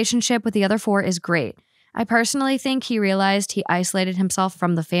 My relationship with the other 4 is great. I personally think he realized he isolated himself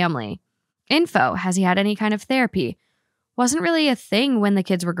from the family. Info, has he had any kind of therapy? Wasn't really a thing when the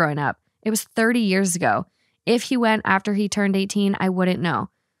kids were growing up. It was 30 years ago. If he went after he turned 18, I wouldn't know.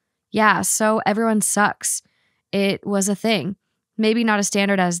 Yeah, so everyone sucks. It was a thing. Maybe not as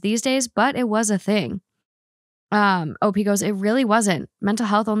standard as these days, but it was a thing. OP goes, it really wasn't. Mental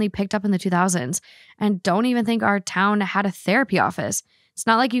health only picked up in the 2000s. And don't even think our town had a therapy office. It's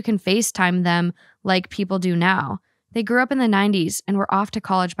not like you can FaceTime them like people do now. They grew up in the 90s and were off to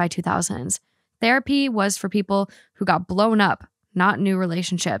college by 2000s. Therapy was for people who got blown up, not new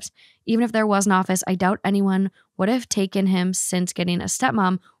relationships. Even if there was an office, I doubt anyone would have taken him since getting a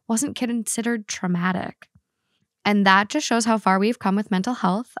stepmom wasn't considered traumatic. And that just shows how far we've come with mental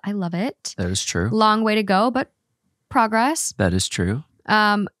health. I love it. That is true. Long way to go, but progress. That is true.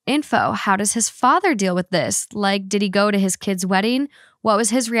 Info, how does his father deal with this? Like, did he go to his kid's wedding? What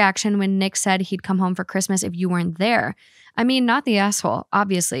was his reaction when Nick said he'd come home for Christmas if you weren't there? I mean, not the asshole,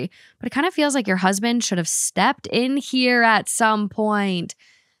 obviously, but it kind of feels like your husband should have stepped in here at some point.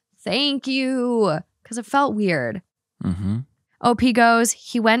 Thank you, because it felt weird. Mm-hmm. OP goes,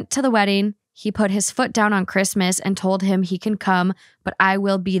 he went to the wedding. He put his foot down on Christmas and told him he can come, but I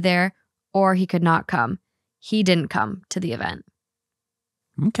will be there, or he could not come. He didn't come to the event.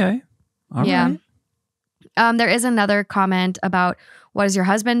 Okay. All right. There is another comment about what has your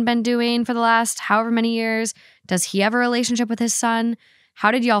husband been doing for the last however many years? Does he have a relationship with his son?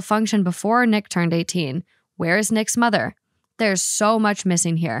 How did y'all function before Nick turned 18? Where is Nick's mother? There's so much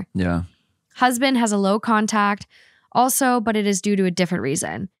missing here. Yeah. Husband has a low contact also, but it is due to a different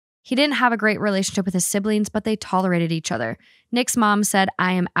reason. He didn't have a great relationship with his siblings, but they tolerated each other. Nick's mom said,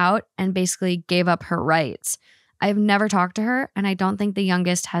 I am out, and basically gave up her rights. I have never talked to her, and I don't think the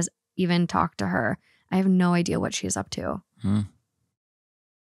youngest has even talked to her. I have no idea what she is up to.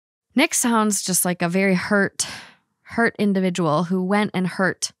 Nick sounds just like a very hurt individual who went and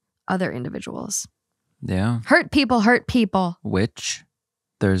hurt other individuals. Yeah. Hurt people. Which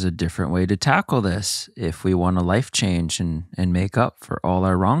there's a different way to tackle this if we want a life change and make up for all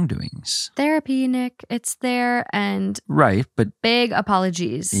our wrongdoings. Therapy, Nick. It's there, and right, but big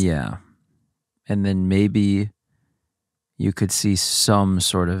apologies. Yeah. And then maybe you could see some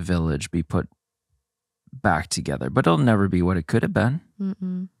sort of village be put back together, but it'll never be what it could have been.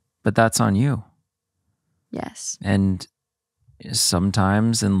 Mm-mm. But that's on you. Yes. And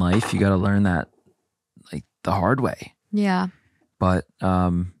sometimes in life, you got to learn that like the hard way. Yeah. But,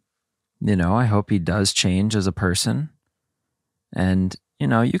 I hope he does change as a person. And,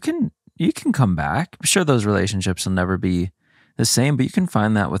 you can come back. I'm sure those relationships will never be the same, but you can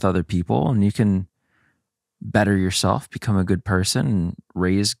find that with other people and you can better yourself, become a good person and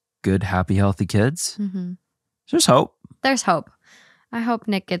raise good, happy, healthy kids. Mm-hmm. There's hope. There's hope. I hope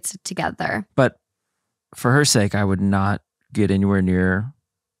Nick gets it together. But for her sake, I would not get anywhere near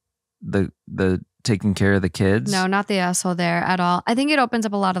the taking care of the kids. No, not the asshole there at all. I think it opens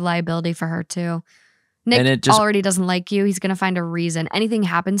up a lot of liability for her too. Nick already doesn't like you. He's going to find a reason. Anything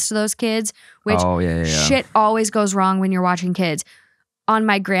happens to those kids, which shit always goes wrong when you're watching kids. On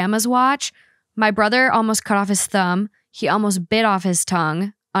my grandma's watch, my brother almost cut off his thumb. He almost bit off his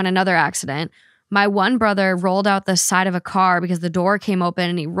tongue on another accident. My one brother rolled out the side of a car because the door came open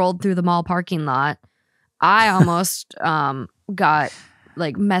and he rolled through the mall parking lot. I almost got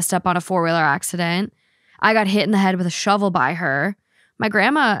messed up on a 4-wheeler accident. I got hit in the head with a shovel by her. My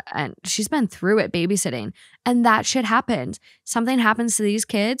grandma, and she's been through it babysitting, and that shit happens. Something happens to these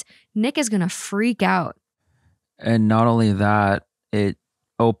kids, Nick is going to freak out. And not only that, it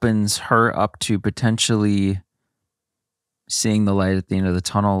opens her up to potentially seeing the light at the end of the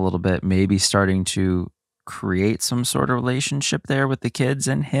tunnel a little bit, maybe starting to create some sort of relationship there with the kids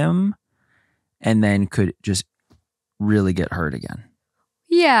and him, and then could just really get hurt again.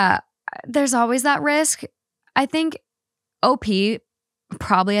 Yeah, there's always that risk. I think OP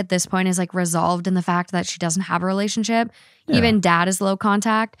probably at this point is resolved in the fact that she doesn't have a relationship. Yeah. Even dad is low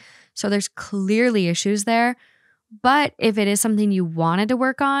contact. So there's clearly issues there. But if it is something you wanted to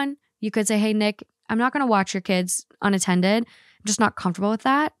work on, you could say, hey, Nick, I'm not going to watch your kids unattended. I'm just not comfortable with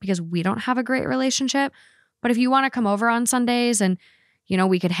that because we don't have a great relationship. But if you want to come over on Sundays and,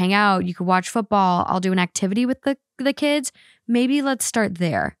 we could hang out, you could watch football, I'll do an activity with the kids. Maybe let's start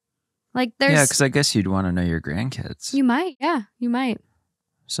there. Like there's... Yeah, because I guess you'd want to know your grandkids. You might. Yeah, you might.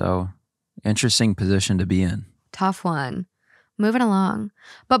 So, interesting position to be in. Tough one. Moving along.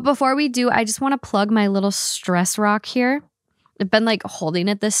 But before we do, I just want to plug my little stress rock here. I've been like holding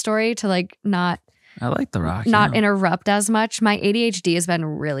it this story to like not I like the rock. interrupt as much. My ADHD has been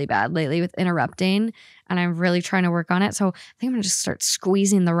really bad lately with interrupting, and I'm really trying to work on it. So I think I'm going to just start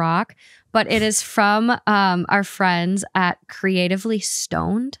squeezing the rock. But it is from our friends at Creatively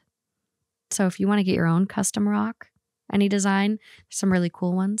Stoned. So if you want to get your own custom rock, any design, there's some really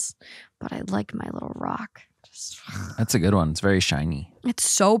cool ones. But I like my little rock. That's a good one. It's very shiny. It's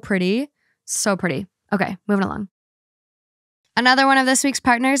so pretty. So pretty. Okay, moving along. Another one of this week's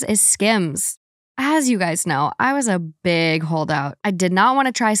partners is SKIMS. As you guys know, I was a big holdout. I did not want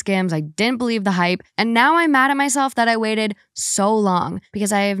to try SKIMS. I didn't believe the hype. And now I'm mad at myself that I waited so long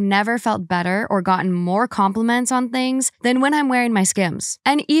because I have never felt better or gotten more compliments on things than when I'm wearing my SKIMS.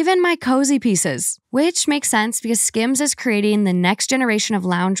 And even my cozy pieces. Which makes sense because SKIMS is creating the next generation of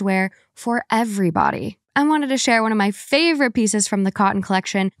loungewear for everybody. I wanted to share one of my favorite pieces from the cotton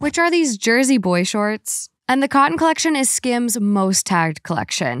collection, which are these Jersey boy shorts. And the cotton collection is SKIMS' most tagged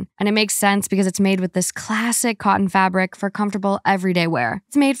collection. And it makes sense because it's made with this classic cotton fabric for comfortable everyday wear.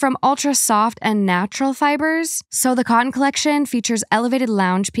 It's made from ultra soft and natural fibers. So the cotton collection features elevated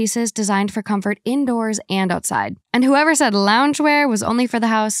lounge pieces designed for comfort indoors and outside. And whoever said loungewear was only for the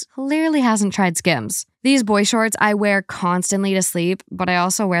house clearly hasn't tried SKIMS. These boy shorts I wear constantly to sleep, but I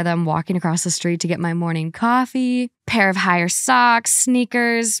also wear them walking across the street to get my morning coffee, pair of higher socks,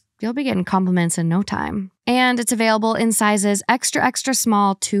 sneakers. You'll be getting compliments in no time. And it's available in sizes extra, extra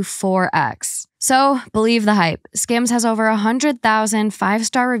small to 4X. So believe the hype. SKIMS has over 100,000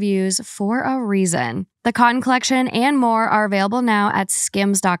 5-star reviews for a reason. The cotton collection and more are available now at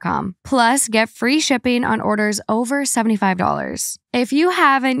skims.com. Plus, get free shipping on orders over $75. If you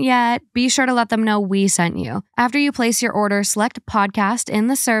haven't yet, be sure to let them know we sent you. After you place your order, select podcast in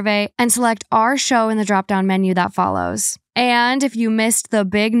the survey and select our show in the drop-down menu that follows. And if you missed the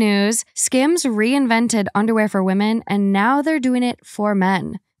big news, SKIMS reinvented underwear for women and now they're doing it for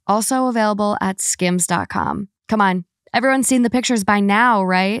men. Also available at skims.com. Come on, everyone's seen the pictures by now,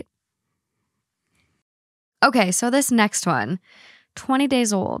 right? Okay, so this next one, 20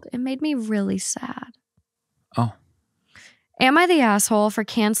 days old. It made me really sad. Oh. Am I the asshole for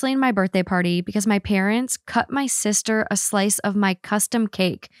canceling my birthday party because my parents cut my sister a slice of my custom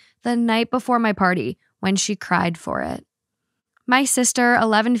cake the night before my party when she cried for it? My sister,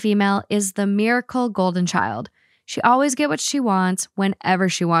 11 female, is the miracle golden child. She always gets what she wants whenever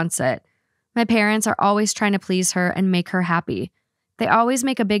she wants it. My parents are always trying to please her and make her happy. They always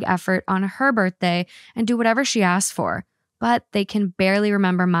make a big effort on her birthday and do whatever she asks for, but they can barely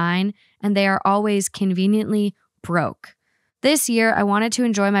remember mine, and they are always conveniently broke. This year, I wanted to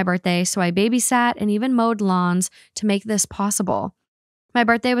enjoy my birthday, so I babysat and even mowed lawns to make this possible. My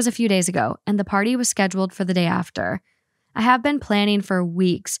birthday was a few days ago, and the party was scheduled for the day after. I have been planning for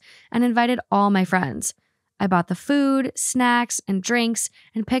weeks and invited all my friends. I bought the food, snacks, and drinks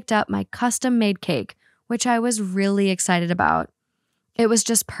and picked up my custom-made cake, which I was really excited about. It was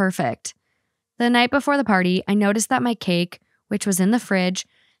just perfect. The night before the party, I noticed that my cake, which was in the fridge,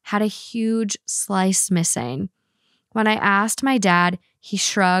 had a huge slice missing. When I asked my dad, he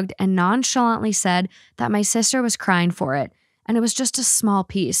shrugged and nonchalantly said that my sister was crying for it, and it was just a small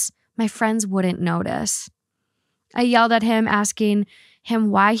piece. My friends wouldn't notice. I yelled at him, asking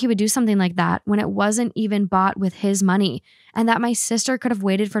him why he would do something like that when it wasn't even bought with his money, and that my sister could have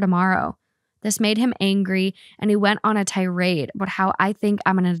waited for tomorrow. This made him angry, and he went on a tirade about how I think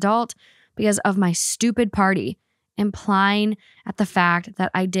I'm an adult because of my stupid party, implying at the fact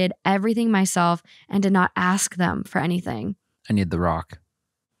that I did everything myself and did not ask them for anything. I need the rock.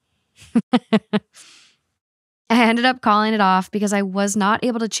 I ended up calling it off because I was not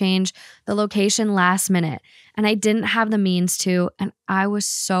able to change the location last minute, and I didn't have the means to, and I was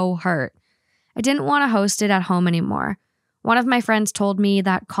so hurt. I didn't want to host it at home anymore. One of my friends told me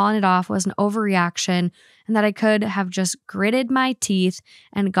that calling it off was an overreaction and that I could have just gritted my teeth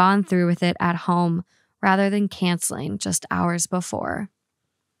and gone through with it at home rather than canceling just hours before.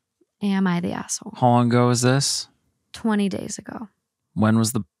 Am I the asshole? How long ago was this? 20 days ago. When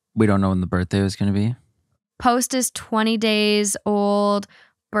was we don't know when the birthday was going to be? Post is 20 days old.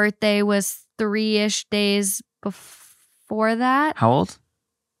 Birthday was 3-ish days before that. How old?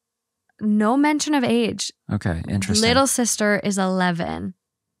 No mention of age. Okay, interesting. Little sister is 11.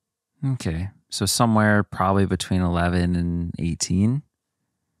 Okay, so somewhere probably between 11 and 18.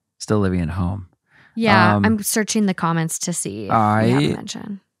 Still living at home. Yeah, I'm searching the comments to see if we have a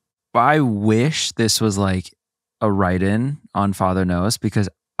mention. I wish this was like a write-in on Father Knows because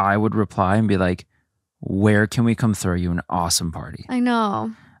I would reply and be like, where can we come throw you an awesome party? I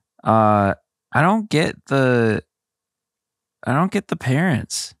know. I don't get the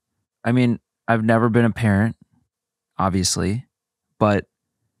parents. I mean, I've never been a parent, obviously, but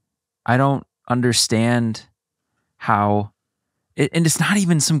I don't understand how and it's not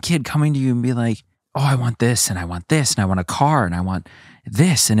even some kid coming to you and be like, oh, I want this and I want this and I want a car and I want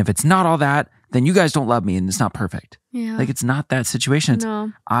this. And if it's not all that, then you guys don't love me and it's not perfect. Yeah. Like, it's not that situation.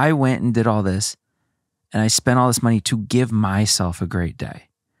 No. I went and did all this and I spent all this money to give myself a great day.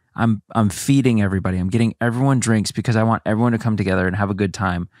 I'm feeding everybody. I'm getting everyone drinks because I want everyone to come together and have a good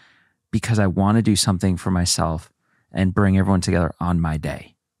time because I want to do something for myself and bring everyone together on my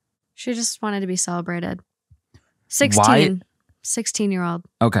day. She just wanted to be celebrated. 16-year-old.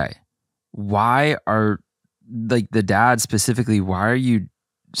 Okay. Why are, like, the dad specifically, why are you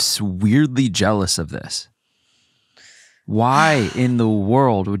weirdly jealous of this? Why in the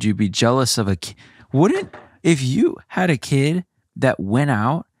world would you be jealous of a kid? If you had a kid that went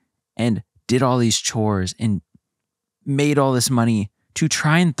out and did all these chores and made all this money to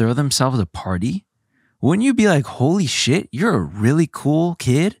try and throw themselves a party, wouldn't you be like, holy shit, you're a really cool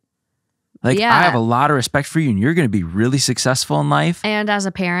kid? Like, Yeah. I have a lot of respect for you and you're going to be really successful in life. And as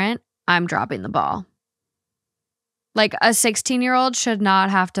a parent, I'm dropping the ball. Like, a 16-year-old should not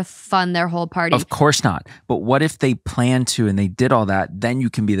have to fund their whole party. Of course not. But what if they plan to and they did all that? Then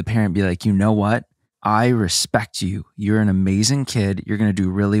you can be the parent, be like, you know what? I respect you. You're an amazing kid. You're going to do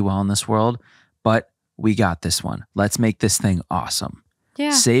really well in this world, but we got this one. Let's make this thing awesome.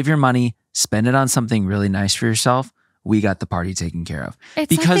 Yeah. Save your money, spend it on something really nice for yourself. We got the party taken care of.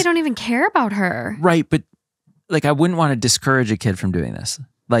 It's like they don't even care about her. Right. But like, I wouldn't want to discourage a kid from doing this.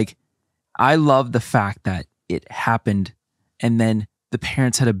 Like, I love the fact that it happened and then the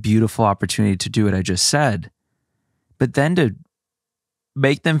parents had a beautiful opportunity to do what I just said. But then to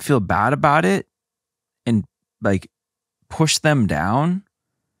make them feel bad about it and like push them down,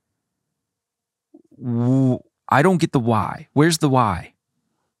 I don't get the why. Where's the why?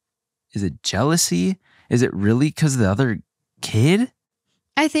 Is it jealousy? Is it really because of the other kid?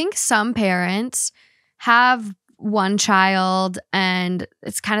 I think some parents have one child and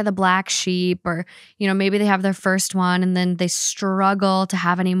it's kind of the black sheep, or, you know, maybe they have their first one and then they struggle to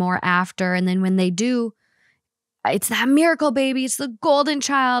have any more after. And then when they do, it's that miracle baby. It's the golden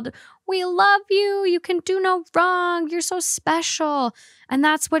child. We love you. You can do no wrong. You're so special. And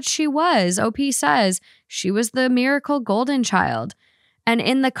that's what she was. OP says she was the miracle golden child. And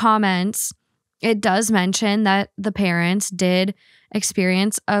in the comments, it does mention that the parents did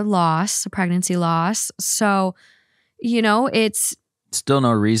experience a loss, a pregnancy loss. So, you know, it's still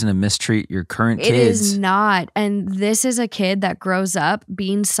no reason to mistreat your current kids. It is not. And this is a kid that grows up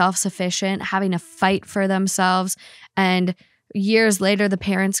being self-sufficient, having to fight for themselves. And years later, the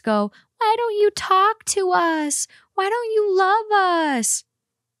parents go, why don't you talk to us? Why don't you love us?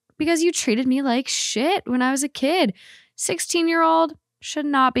 Because you treated me like shit when I was a kid. 16-year-old should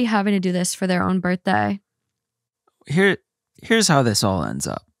not be having to do this for their own birthday. Here's how this all ends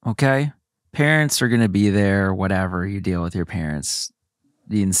up, okay? Parents are going to be there, whatever you deal with your parents.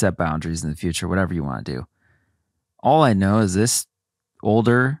 You can set boundaries in the future, whatever you want to do. All I know is this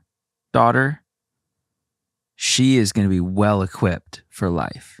older daughter, she is going to be well equipped for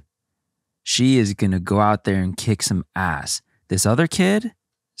life. She is going to go out there and kick some ass. This other kid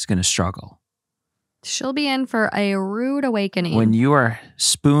is going to struggle. She'll be in for a rude awakening. When you are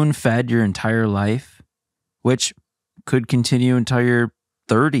spoon-fed your entire life, which could continue until you're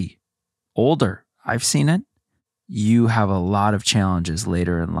 30, older, I've seen it, you have a lot of challenges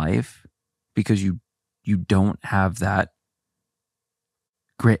later in life because you don't have that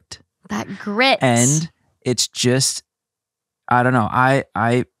grit. That grit. And it's just, I don't know.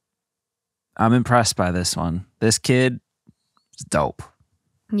 I'm impressed by this one. This kid is dope.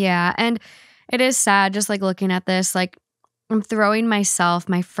 Yeah. And it is sad just like looking at this. Like, I'm throwing myself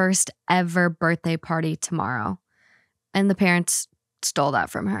my first ever birthday party tomorrow. And the parents stole that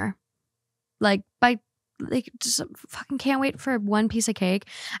from her. Like, just fucking can't wait for one piece of cake.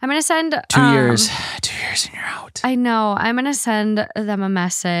 I'm going to send 2 years and you're out. I know. I'm going to send them a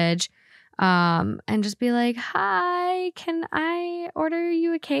message and just be like, hi, can I order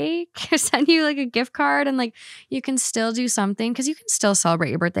you a cake? Or send you like a gift card, and like you can still do something because you can still celebrate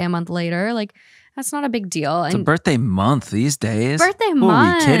your birthday a month later. Like, that's not a big deal. It's a birthday month these days. Birthday month.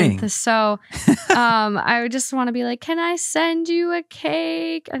 Are you kidding? So I would just want to be like, can I send you a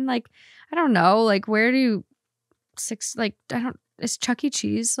cake? And like, I don't know, like, where do you is Chuck E.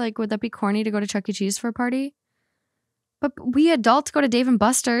 Cheese, like, would that be corny to go to Chuck E. Cheese for a party? But we adults go to Dave &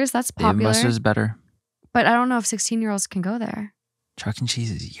 Buster's. That's popular. Dave & Buster's is better. But I don't know if 16-year-olds can go there. Chuck E. Cheese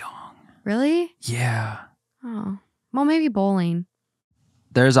is young. Really? Yeah. Oh. Well, maybe bowling.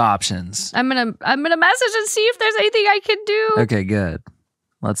 There's options. I'm gonna message and see if there's anything I can do. Okay, good.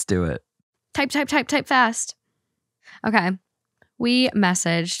 Let's do it. Type fast. Okay. We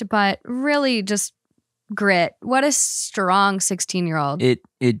messaged, but really just grit. What a strong 16-year-old.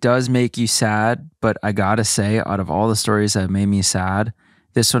 It does make you sad, but I gotta say, out of all the stories that made me sad,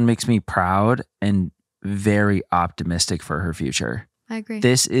 this one makes me proud and very optimistic for her future. I agree.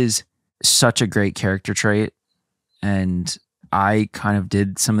 This is such a great character trait, and I kind of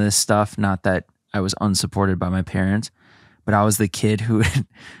did some of this stuff, not that I was unsupported by my parents, but I was the kid who would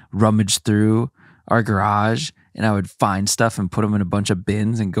rummage through our garage and I would find stuff and put them in a bunch of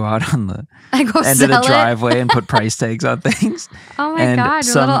bins and go out on the end of the driveway and put price tags on things. Oh my God,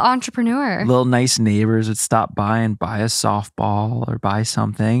 you're a little entrepreneur. Little nice neighbors would stop by and buy a softball or buy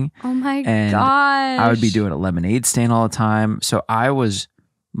something. Oh my gosh. I would be doing a lemonade stand all the time. So I was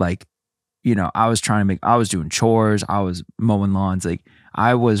like, you know, I was doing chores. I was mowing lawns. Like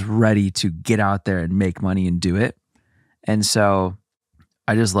I was ready to get out there and make money and do it. And so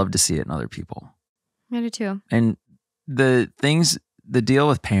I just love to see it in other people. I do too. And the deal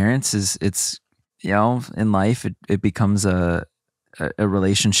with parents is it's, you know, in life, it becomes a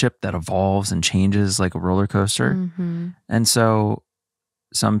relationship that evolves and changes like a roller coaster. Mm-hmm. And so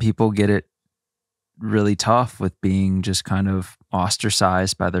some people get it really tough with being just kind of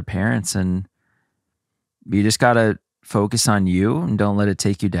ostracized by their parents. And you just got to focus on you and don't let it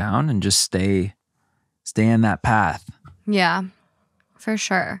take you down and just stay in that path. Yeah, for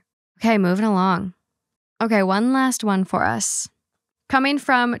sure. Okay, moving along. Okay, one last one for us. Coming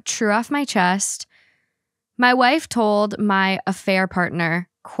from True Off My Chest, my wife told my affair partner,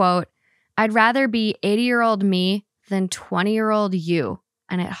 quote, "I'd rather be 80-year-old me than 20-year-old you,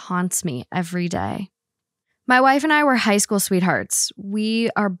 and it haunts me every day." My wife and I were high school sweethearts. We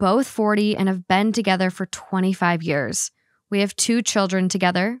are both 40 and have been together for 25 years. We have 2 children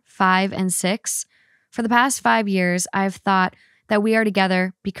together, 5 and 6. For the past 5 years, I've thought that we are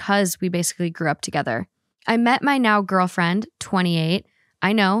together because we basically grew up together. I met my now girlfriend, 28.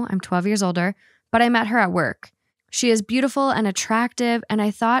 I know, I'm 12 years older, but I met her at work. She is beautiful and attractive, and I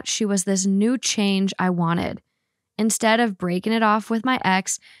thought she was this new change I wanted. Instead of breaking it off with my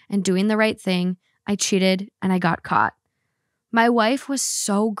ex and doing the right thing, I cheated and I got caught. My wife was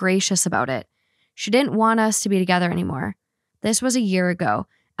so gracious about it. She didn't want us to be together anymore. This was a year ago,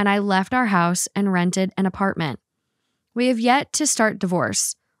 and I left our house and rented an apartment. We have yet to start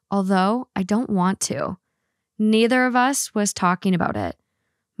divorce, although I don't want to. Neither of us was talking about it.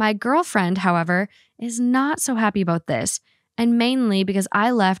 My girlfriend, however, is not so happy about this, and mainly because I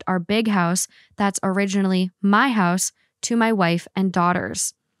left our big house that's originally my house to my wife and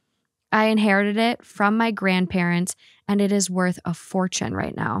daughters. I inherited it from my grandparents, and it is worth a fortune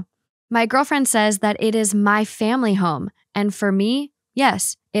right now. My girlfriend says that it is my family home, and for me,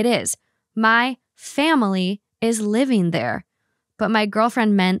 yes, it is. My family is living there. But my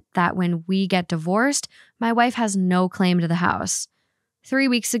girlfriend meant that when we get divorced, my wife has no claim to the house. 3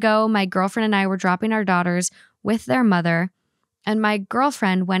 weeks ago, my girlfriend and I were dropping our daughters with their mother, and my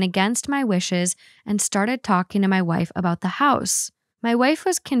girlfriend went against my wishes and started talking to my wife about the house. My wife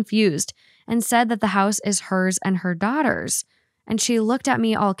was confused and said that the house is hers and her daughter's, and she looked at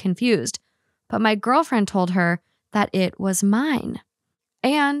me all confused. But my girlfriend told her that it was mine,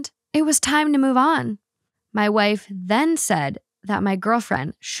 and it was time to move on. My wife then said that my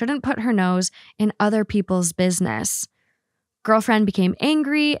girlfriend shouldn't put her nose in other people's business. Girlfriend became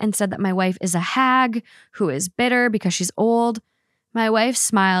angry and said that my wife is a hag who is bitter because she's old. My wife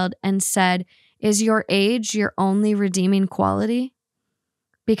smiled and said, "Is your age your only redeeming quality?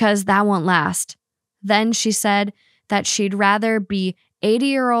 Because that won't last." Then she said that she'd rather be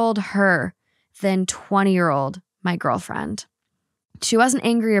 80-year-old her than 20-year-old my girlfriend. She wasn't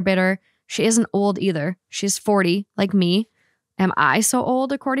angry or bitter. She isn't old either. She's 40, like me. Am I so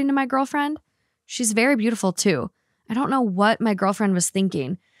old, according to my girlfriend? She's very beautiful too. I don't know what my girlfriend was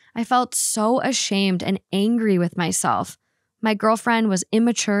thinking. I felt so ashamed and angry with myself. My girlfriend was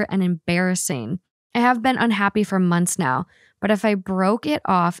immature and embarrassing. I have been unhappy for months now, but if I broke it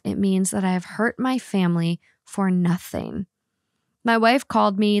off, it means that I have hurt my family for nothing. My wife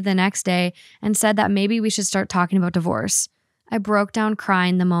called me the next day and said that maybe we should start talking about divorce. I broke down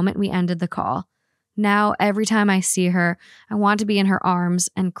crying the moment we ended the call. Now, every time I see her, I want to be in her arms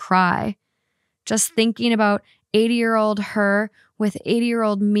and cry. Just thinking about 80-year-old her with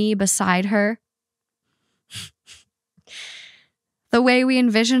 80-year-old me beside her. The way we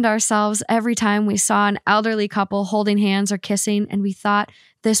envisioned ourselves every time we saw an elderly couple holding hands or kissing, and we thought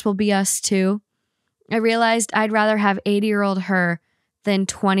this will be us too. I realized I'd rather have 80-year-old her than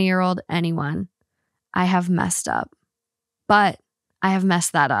 20-year-old anyone. I have messed up. But I have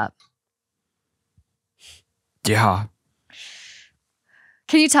messed that up. Yeah.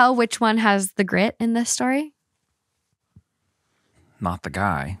 Can you tell which one has the grit in this story? Not the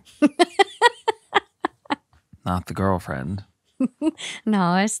guy. Not the girlfriend.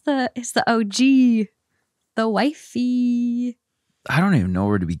 No, it's the OG. The wifey. I don't even know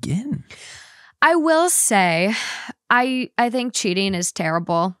where to begin. I will say, I think cheating is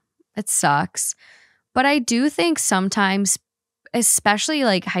terrible. It sucks. But I do think sometimes, especially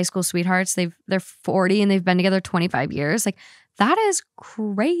like high school sweethearts, they're 40 and they've been together 25 years. Like, that is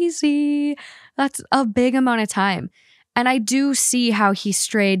crazy. That's a big amount of time. And I do see how he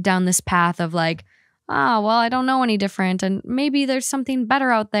strayed down this path of like, well, I don't know any different. And maybe there's something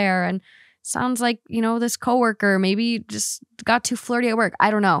better out there. And sounds like, this coworker maybe just got too flirty at work.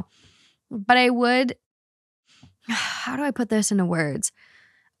 I don't know. But I would, how do I put this into words?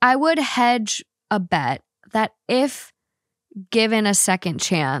 I would hedge a bet that if given a second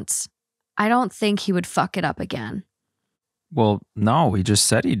chance, I don't think he would fuck it up again. Well, no, he just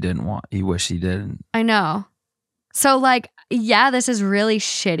said he wished he didn't. I know. So like, yeah, this is really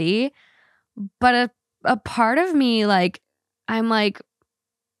shitty, but a part of me, like, I'm like,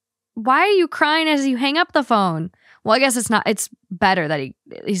 why are you crying as you hang up the phone? Well, I guess it's better that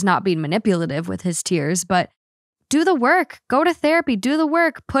he's not being manipulative with his tears, but do the work, go to therapy, do the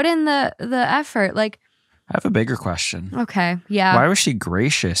work, put in the effort. Like, I have a bigger question. Okay, yeah. Why was she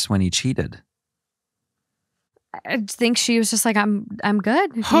gracious when he cheated? I think she was just like, I'm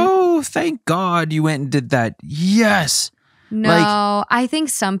good. Oh, thank God you went and did that. Yes. No, I think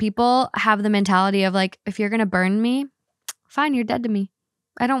some people have the mentality of like, if you're going to burn me, fine, you're dead to me.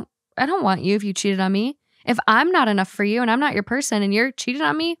 I don't want you if you cheated on me. If I'm not enough for you and I'm not your person and you're cheating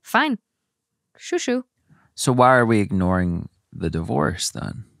on me, fine. Shoo. So why are we ignoring the divorce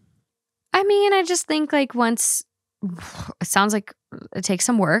then? I mean, I just think like once, it sounds like it takes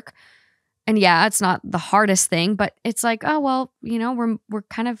some work. And yeah, it's not the hardest thing, but it's like, oh, well, we're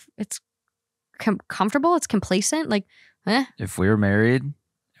kind of, it's comfortable. It's complacent. Like, If we're married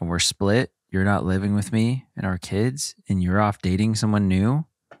and we're split, you're not living with me and our kids and you're off dating someone new.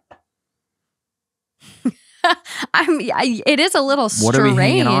 It is a little strange. What are we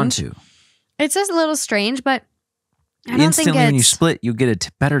hanging on to? It's just a little strange, but I don't Instantly think it's... when you split, you get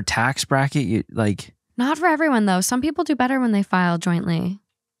a better tax bracket. Not for everyone, though. Some people do better when they file jointly.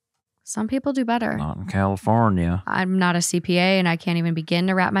 Some people do better. Not in California. I'm not a CPA, and I can't even begin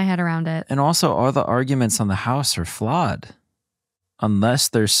to wrap my head around it. And also, all the arguments on the house are flawed. Unless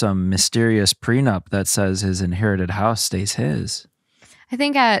there's some mysterious prenup that says his inherited house stays his. I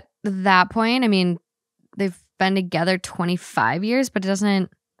think at that point, I mean, they've been together 25 years, but it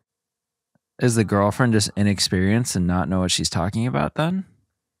doesn't... Is the girlfriend just inexperienced and not know what she's talking about then?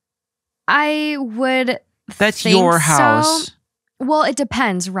 I would That's think your house. So. Well, it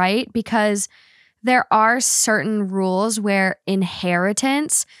depends, right? Because there are certain rules where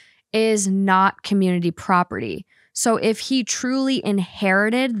inheritance is not community property. So if he truly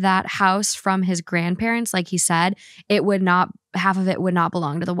inherited that house from his grandparents, like he said, half of it would not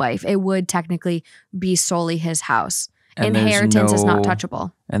belong to the wife. It would technically be solely his house. And inheritance is not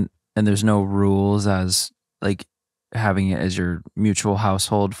touchable. And there's no rules as like having it as your mutual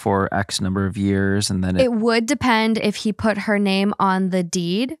household for X number of years. And then it would depend if he put her name on the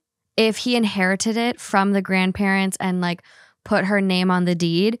deed. If he inherited it from the grandparents and like put her name on the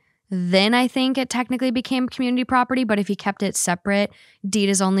deed, then I think it technically became community property. But if he kept it separate, deed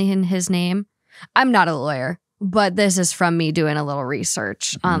is only in his name. I'm not a lawyer, but this is from me doing a little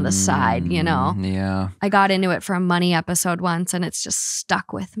research on the side, Yeah. I got into it for a money episode once and it's just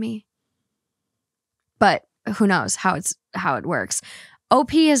stuck with me. But who knows how it works.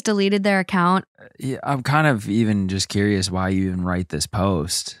 OP has deleted their account. Yeah, I'm kind of even just curious why you even write this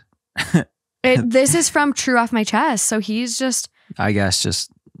post. This is from True Off My Chest. So he's just... I guess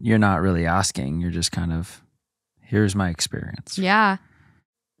just, you're not really asking. You're just kind of, here's my experience. Yeah.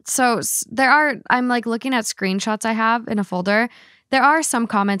 So I'm like looking at screenshots I have in a folder. There are some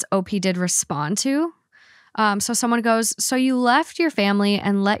comments OP did respond to. So someone goes, so you left your family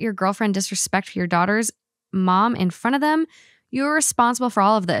and let your girlfriend disrespect your daughter's mom in front of them? You were responsible for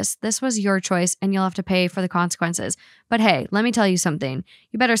all of this. This was your choice and you'll have to pay for the consequences. But hey, let me tell you something.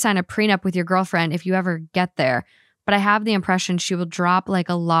 You better sign a prenup with your girlfriend if you ever get there. But I have the impression she will drop like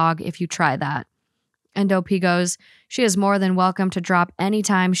a log if you try that. And OP goes, she is more than welcome to drop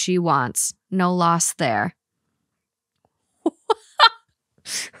anytime she wants. No loss there.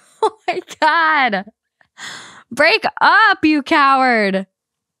 Oh my God. Break up, you coward.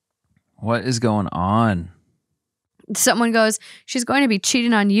 What is going on? Someone goes, she's going to be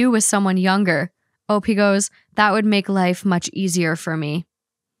cheating on you with someone younger. OP goes, that would make life much easier for me.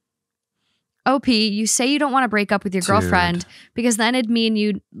 OP, you say you don't want to break up with your girlfriend because then it'd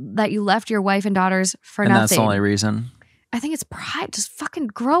mean that you left your wife and daughters for nothing. And that's the only reason. I think it's pride. Just fucking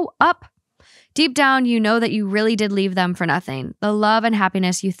grow up. Deep down, you know that you really did leave them for nothing. The love and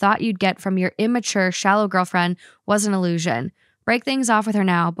happiness you thought you'd get from your immature, shallow girlfriend was an illusion. Break things off with her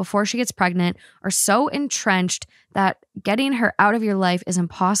now before she gets pregnant or so entrenched that getting her out of your life is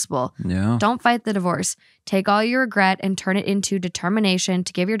impossible. Yeah. Don't fight the divorce. Take all your regret and turn it into determination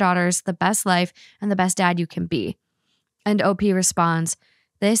to give your daughters the best life and the best dad you can be. And OP responds,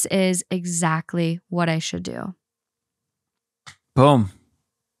 this is exactly what I should do. Boom.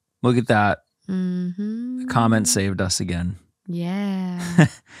 Look at that. Mm-hmm. The comment saved us again. Yeah.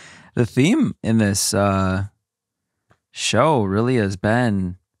 The theme in this show really has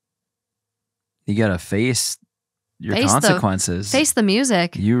been you got to face your consequences. Face the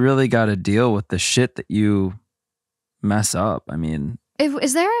music. You really got to deal with the shit that you mess up. I mean,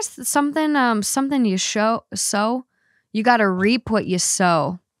 is there something you sow? You got to reap what you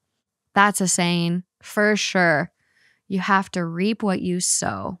sow. That's a saying for sure. You have to reap what you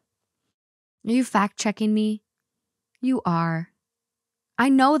sow. Are you fact checking me? You are. I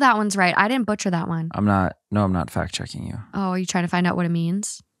know that one's right. I didn't butcher that one. I'm not fact checking you. Oh, are you trying to find out what it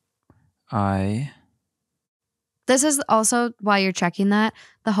means? This is also why you're checking that.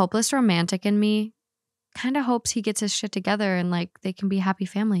 The hopeless romantic in me kind of hopes he gets his shit together and like they can be a happy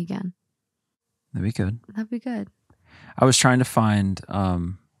family again. That'd be good. That'd be good. I was trying to find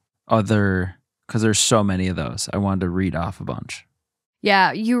other, because there's so many of those. I wanted to read off a bunch.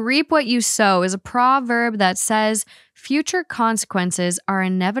 Yeah, you reap what you sow is a proverb that says future consequences are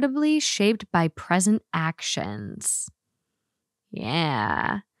inevitably shaped by present actions.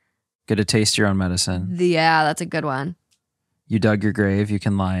 Yeah. Get a taste of your own medicine. Yeah, that's a good one. You dug your grave, you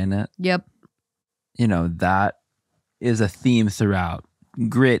can lie in it. Yep. You know, that is a theme throughout.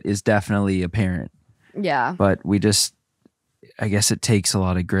 Grit is definitely apparent. Yeah. But I guess it takes a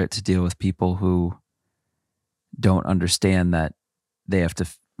lot of grit to deal with people who don't understand that they have to,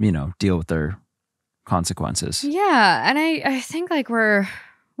 deal with their consequences. Yeah. And I think like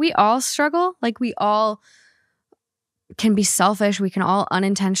we all struggle. Like we all can be selfish. We can all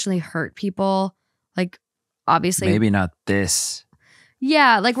unintentionally hurt people. Like obviously. Maybe not this.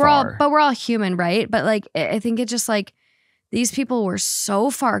 Yeah. Like far. we're all human, right? But like, I think it just like these people were so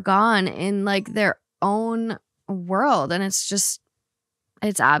far gone in like their own world. And it's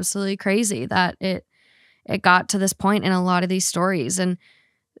absolutely crazy that it got to this point in a lot of these stories. And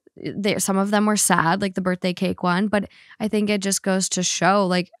some of them were sad, like the birthday cake one. But I think it just goes to show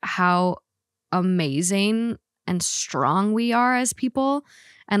like how amazing and strong we are as people.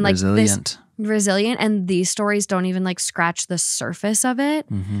 And like resilient. And these stories don't even like scratch the surface of it.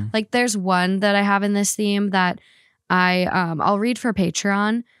 Mm-hmm. Like there's one that I have in this theme that I'll read for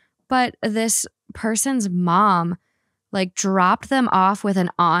Patreon. But this person's mom like dropped them off with an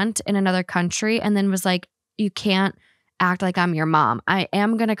aunt in another country and then was like, you can't act like I'm your mom. I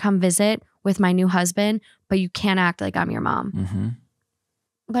am going to come visit with my new husband, but you can't act like I'm your mom. Mm-hmm.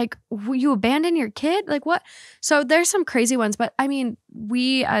 Like, you abandon your kid? Like, what? So there's some crazy ones, but I mean,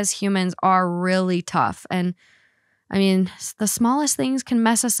 we as humans are really tough. And I mean, the smallest things can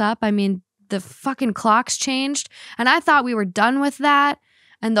mess us up. I mean, the fucking clocks changed and I thought we were done with that.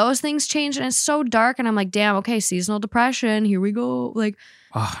 And those things change and it's so dark. And I'm like, damn, okay, seasonal depression. Here we go. Like,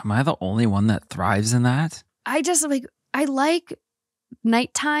 am I the only one that thrives in that? I like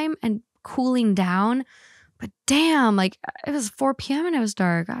nighttime and cooling down. But damn, like it was 4 p.m. and it was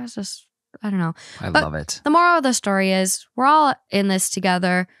dark. I don't know. I love it. The moral of the story is we're all in this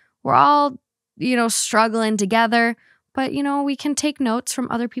together. We're all, struggling together. But, we can take notes from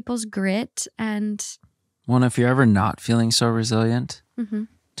other people's grit and... Well, if you're ever not feeling so resilient, mm-hmm.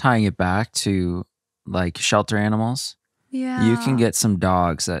 tying it back to like shelter animals, yeah, you can get some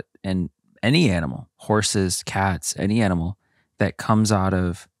dogs and any animal, horses, cats, any animal that comes out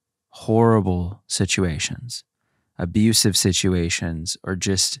of horrible situations, abusive situations, or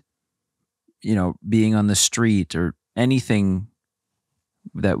just, being on the street or anything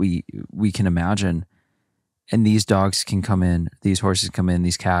that we can imagine. And these dogs can come in, these horses come in,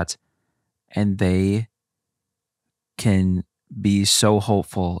 these cats, and they can be so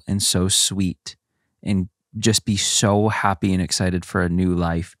hopeful and so sweet and just be so happy and excited for a new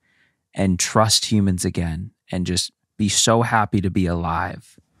life and trust humans again and just be so happy to be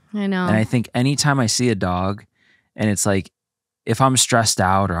alive. I know. And I think anytime I see a dog and it's like, if I'm stressed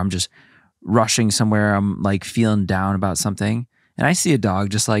out or I'm just rushing somewhere, I'm like feeling down about something and I see a dog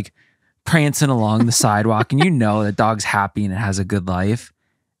just like prancing along the sidewalk, and you know that dog's happy and it has a good life.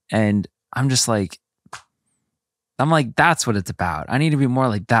 And I'm like, that's what it's about. I need to be more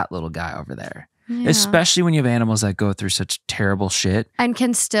like that little guy over there. Yeah. Especially when you have animals that go through such terrible shit and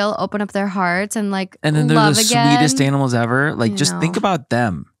can still open up their hearts and like and then they're love the again. Sweetest animals ever. Like just think about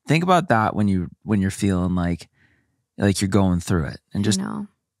them. Think about that when you're feeling like you're going through it, and just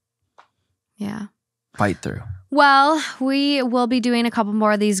fight through. Well, we will be doing a couple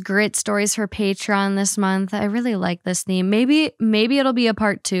more of these grit stories for Patreon this month. I really like this theme. Maybe it'll be a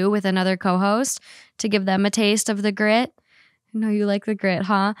part 2 with another co-host to give them a taste of the grit. I know you like the grit,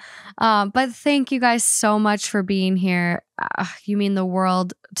 huh? But thank you guys so much for being here. You mean the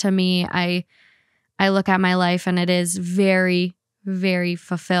world to me. I look at my life and it is very, very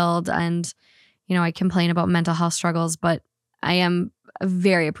fulfilled. And, I complain about mental health struggles, but I am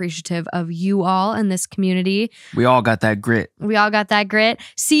very appreciative of you all in this community. We all got that grit.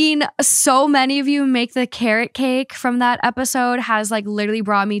 Seeing so many of you make the carrot cake from that episode has literally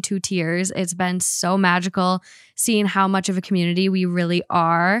brought me to tears. It's been so magical seeing how much of a community we really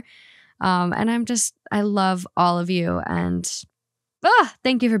are. And I love all of you. And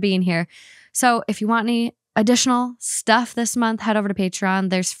thank you for being here. So if you want any additional stuff this month, head over to Patreon.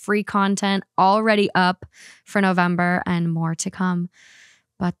 There's free content already up for November and more to come.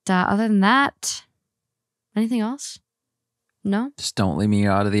 But other than that, anything else? No? Just don't leave me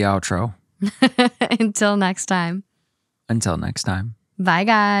out of the outro. Until next time. Until next time. Bye,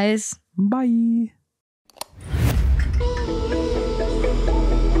 guys. Bye.